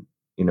Stillman,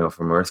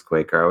 from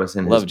Earthquaker. I was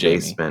in his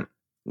basement.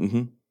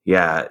 Mm-hmm.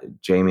 Yeah,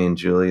 Jamie and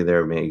Julie,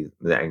 they're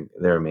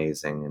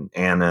amazing. And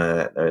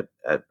Anna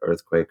at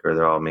Earthquaker,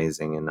 they're all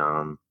amazing. And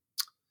I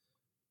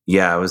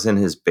was in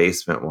his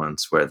basement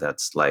once where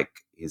that's like,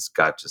 he's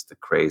got just the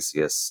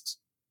craziest,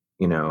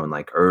 and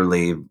like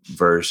early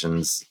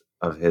versions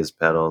of his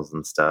pedals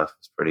and stuff.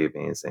 It's pretty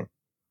amazing.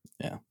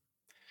 Yeah.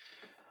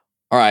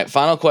 All right.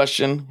 Final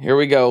question. Here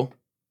we go.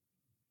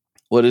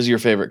 What is your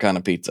favorite kind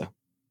of pizza?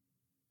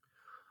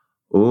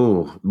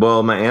 Ooh,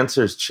 well, my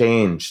answer's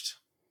changed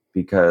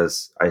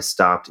because I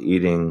stopped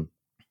eating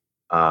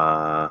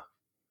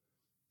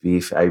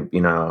beef. I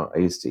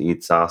used to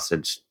eat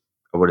sausage.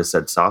 I would have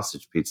said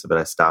sausage pizza, but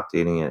I stopped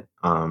eating it.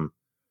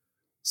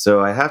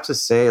 So I have to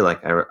say,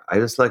 like, I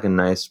just like a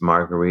nice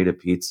margarita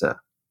pizza.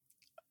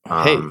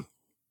 Hey,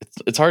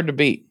 it's hard to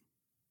beat.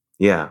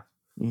 Yeah.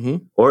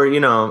 Mm-hmm. Or,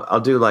 I'll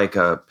do like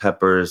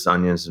peppers,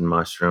 onions, and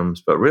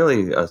mushrooms, but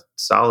really a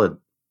solid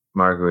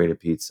margarita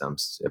pizza.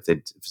 If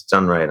it's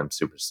done right, I'm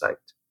super psyched.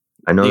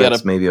 I know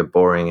that's maybe a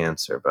boring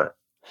answer, but.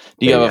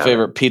 Do you have a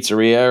favorite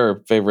pizzeria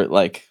or favorite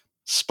like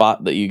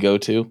spot that you go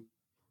to?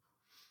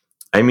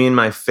 I mean,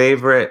 my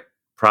favorite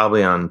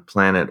probably on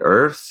planet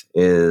Earth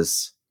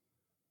is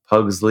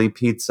Pugsley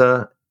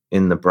Pizza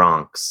in the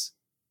Bronx.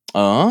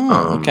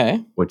 Oh,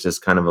 okay. Which is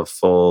kind of a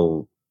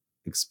full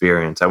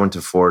experience. I went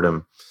to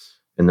Fordham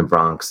in the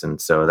Bronx, and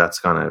so that's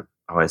kind of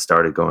how I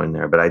started going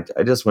there. But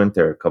I just went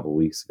there a couple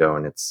weeks ago,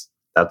 and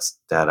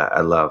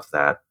I love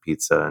that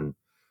pizza and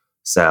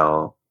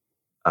Sal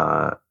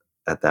at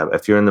that.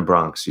 If you're in the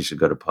Bronx, you should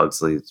go to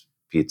Pugsley's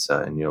Pizza,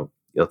 and you'll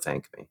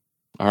thank me.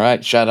 All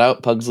right. Shout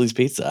out Pugsley's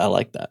Pizza. I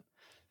like that.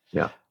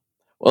 Yeah.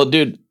 Well,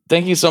 dude,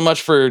 thank you so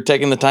much for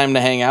taking the time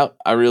to hang out.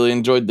 I really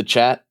enjoyed the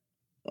chat.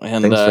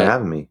 And Thanks for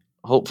having me.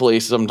 Hopefully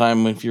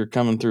sometime if you're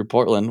coming through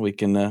Portland, we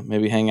can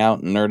maybe hang out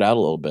and nerd out a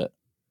little bit.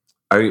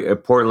 Are you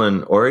at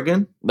Portland,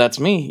 Oregon? That's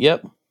me.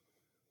 Yep.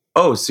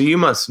 Oh, so you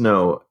must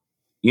know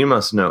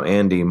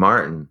Andy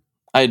Martin.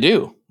 I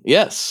do.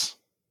 Yes.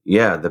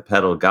 Yeah, the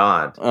pedal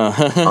god.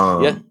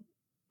 Yeah.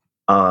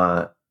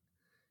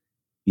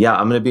 Yeah,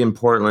 I'm going to be in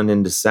Portland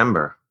in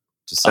December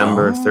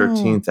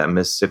 13th at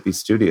Mississippi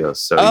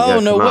Studios. So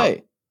no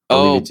way.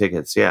 I'll leave you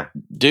tickets. Yeah,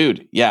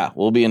 dude. Yeah,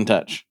 we'll be in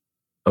touch.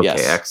 Okay,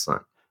 yes.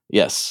 Excellent.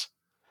 Yes.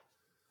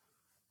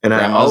 And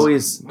I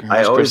always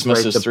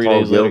Christmas is 3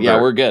 days later. Gilbert. Yeah,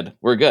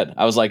 we're good.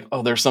 I was like,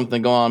 oh, there's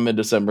something going on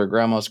mid-December.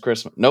 Grandma's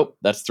Christmas. Nope,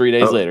 that's 3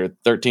 days later.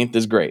 13th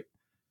is great.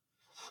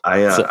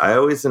 I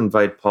always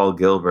invite Paul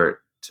Gilbert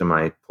to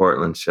my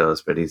Portland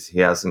shows, but he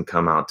hasn't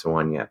come out to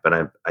one yet.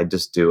 But I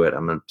just do it.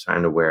 I'm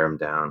trying to wear him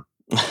down.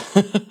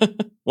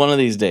 One of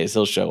these days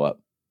he'll show up.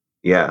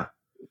 Yeah.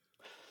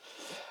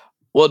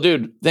 Well,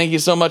 dude, thank you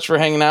so much for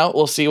hanging out.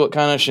 We'll see what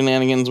kind of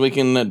shenanigans we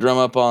can drum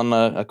up on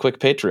a quick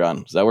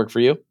Patreon. Does that work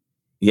for you?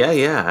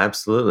 Yeah,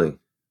 absolutely.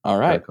 All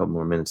right. Got a couple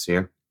more minutes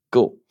here.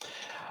 Cool.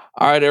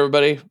 All right,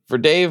 everybody. For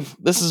Dave,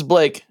 this is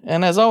Blake.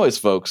 And as always,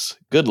 folks,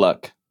 good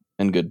luck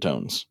and good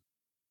tones.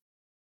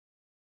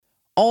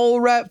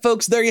 All right,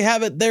 folks, there you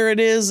have it. There it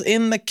is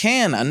in the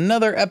can.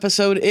 Another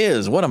episode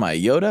is. What am I,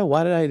 Yoda?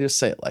 Why did I just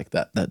say it like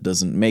that? That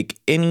doesn't make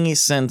any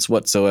sense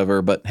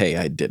whatsoever, but hey,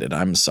 I did it.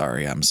 I'm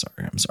sorry.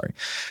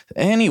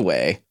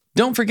 Anyway,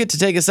 don't forget to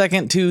take a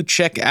second to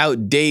check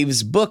out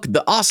Dave's book,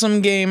 The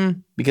Awesome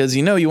Game, because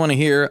you want to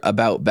hear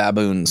about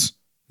baboons.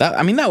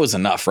 That was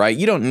enough, right?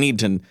 You don't need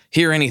to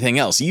hear anything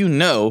else.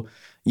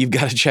 You've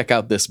got to check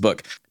out this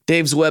book.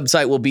 Dave's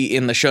website will be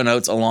in the show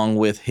notes along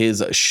with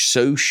his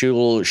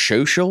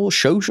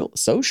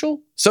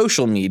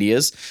social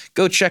medias.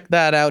 Go check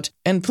that out.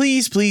 And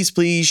please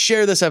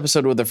share this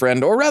episode with a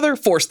friend, or rather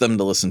force them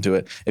to listen to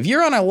it. If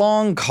you're on a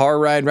long car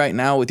ride right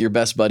now with your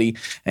best buddy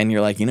and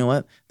you're like, you know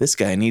what? This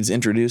guy needs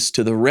introduced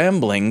to the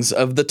ramblings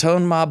of the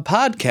Tone Mob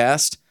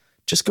podcast.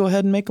 Just go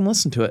ahead and make them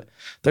listen to it.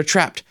 They're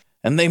trapped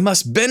and they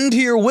must bend to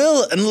your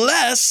will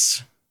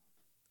unless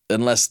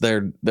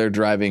they're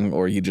driving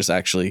or you just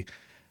actually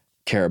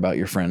care about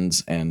your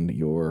friends and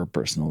your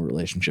personal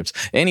relationships.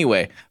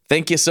 Anyway,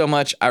 thank you so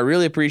much. I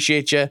really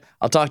appreciate you.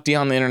 I'll talk to you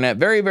on the internet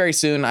very, very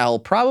soon. I'll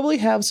probably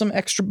have some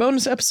extra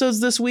bonus episodes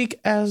this week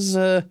as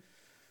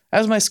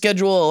my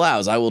schedule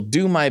allows. I will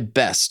do my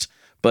best.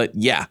 But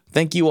yeah,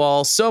 thank you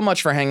all so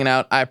much for hanging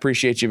out. I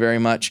appreciate you very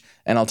much.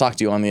 And I'll talk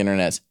to you on the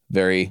internet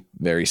very,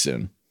 very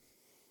soon.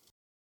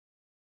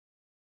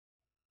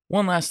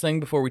 One last thing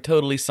before we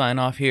totally sign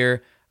off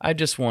here. I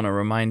just want to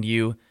remind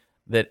you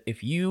that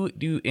if you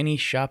do any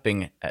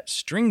shopping at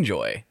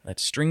Stringjoy,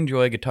 that's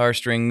Stringjoy guitar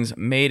strings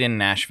made in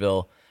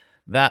Nashville,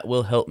 that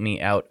will help me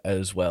out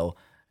as well.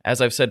 As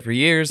I've said for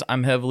years,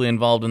 I'm heavily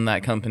involved in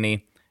that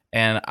company,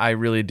 and I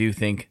really do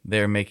think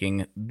they're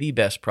making the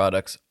best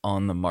products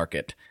on the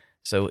market.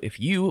 So if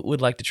you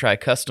would like to try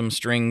custom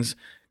strings,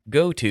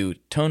 go to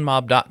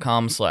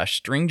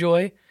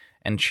tonemob.com/stringjoy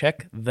and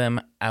check them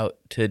out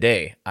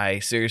today. I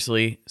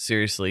seriously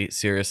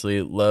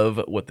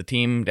love what the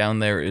team down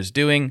there is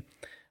doing.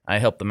 I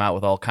help them out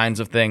with all kinds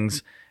of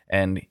things,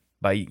 and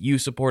by you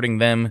supporting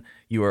them,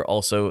 you are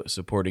also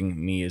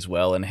supporting me as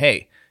well. And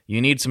hey,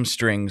 you need some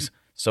strings,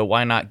 so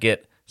why not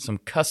get some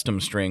custom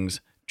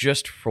strings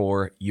just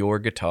for your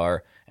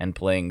guitar and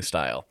playing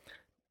style?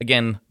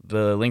 Again,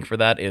 the link for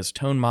that is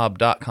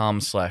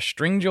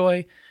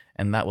tonemob.com/stringjoy,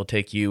 and that will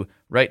take you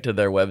right to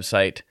their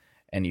website,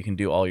 and you can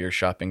do all your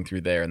shopping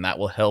through there, and that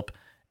will help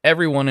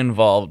everyone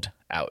involved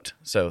out.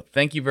 So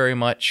thank you very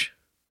much.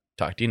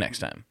 Talk to you next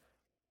time.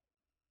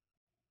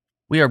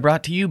 We are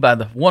brought to you by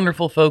the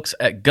wonderful folks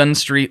at Gun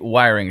Street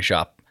Wiring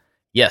Shop.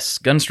 Yes,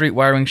 Gun Street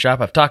Wiring Shop.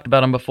 I've talked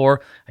about them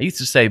before. I used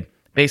to say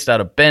based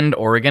out of Bend,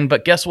 Oregon,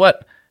 but guess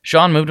what?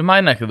 Sean moved to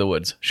my neck of the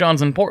woods.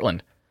 Sean's in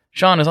Portland.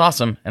 Sean is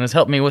awesome and has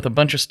helped me with a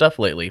bunch of stuff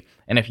lately.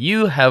 And if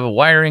you have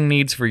wiring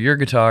needs for your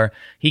guitar,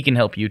 he can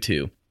help you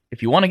too.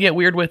 If you want to get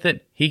weird with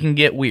it, he can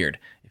get weird.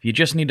 If you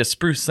just need to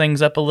spruce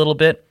things up a little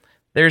bit,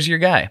 there's your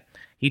guy.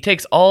 He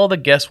takes all the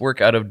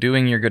guesswork out of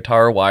doing your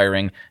guitar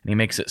wiring, and he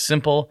makes it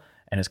simple,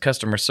 and his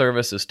customer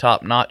service is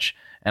top-notch,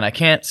 and I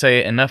can't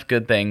say enough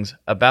good things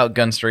about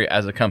Gun Street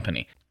as a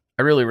company.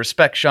 I really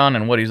respect Sean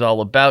and what he's all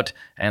about,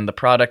 and the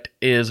product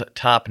is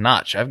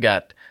top-notch. I've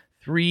got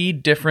 3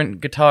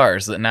 different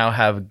guitars that now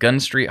have Gun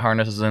Street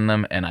harnesses in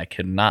them, and I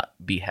could not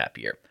be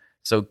happier.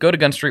 So go to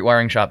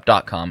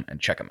gunstreetwiringshop.com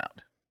and check them out.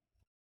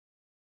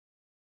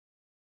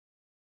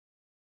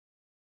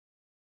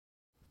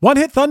 One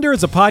Hit Thunder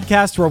is a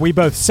podcast where we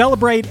both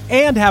celebrate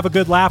and have a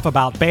good laugh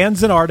about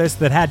bands and artists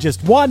that had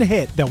just one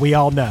hit that we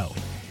all know.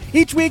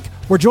 Each week,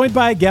 we're joined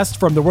by a guest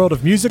from the world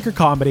of music or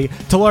comedy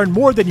to learn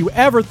more than you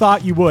ever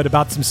thought you would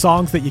about some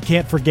songs that you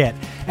can't forget.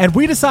 And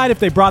we decide if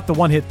they brought the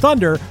One Hit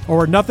Thunder or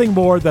were nothing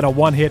more than a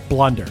one-hit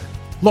blunder.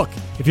 Look,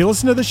 if you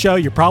listen to the show,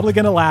 you're probably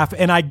going to laugh,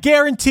 and I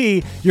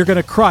guarantee you're going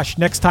to crush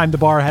next time the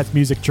bar has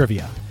music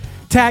trivia.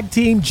 Tag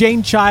Team,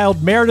 Jane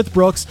Child, Meredith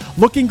Brooks,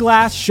 Looking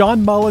Glass,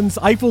 Sean Mullins,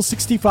 Eiffel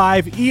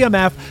 65,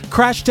 EMF,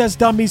 Crash Test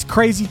Dummies,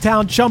 Crazy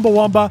Town,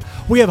 Chumbawamba.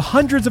 We have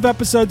hundreds of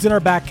episodes in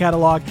our back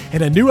catalog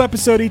and a new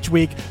episode each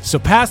week, so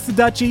pass the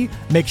Dutchie,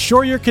 make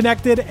sure you're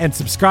connected, and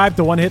subscribe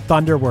to One Hit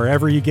Thunder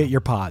wherever you get your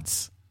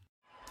pods.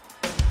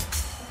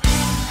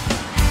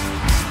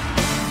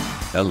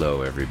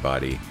 Hello,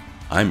 everybody.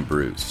 I'm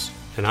Bruce.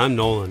 And I'm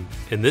Nolan,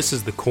 and this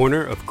is the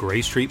Corner of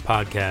Gray Street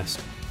podcast.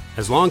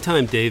 As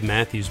longtime Dave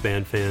Matthews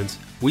Band fans,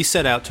 we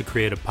set out to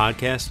create a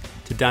podcast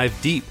to dive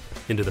deep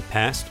into the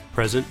past,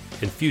 present,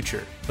 and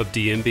future of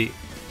DMB.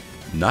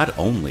 Not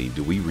only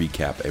do we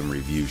recap and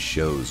review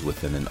shows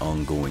within an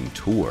ongoing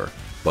tour,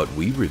 but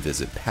we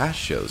revisit past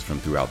shows from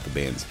throughout the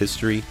band's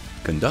history,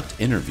 conduct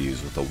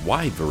interviews with a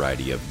wide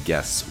variety of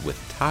guests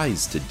with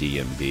ties to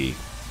DMB,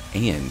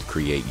 and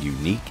create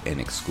unique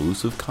and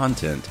exclusive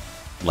content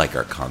like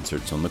our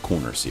Concerts on the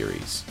Corner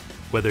series.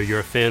 Whether you're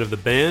a fan of the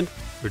band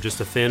or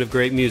just a fan of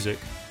great music,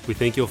 we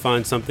think you'll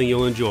find something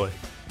you'll enjoy.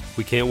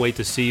 We can't wait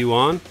to see you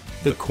on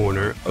The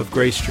Corner of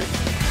Gray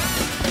Street.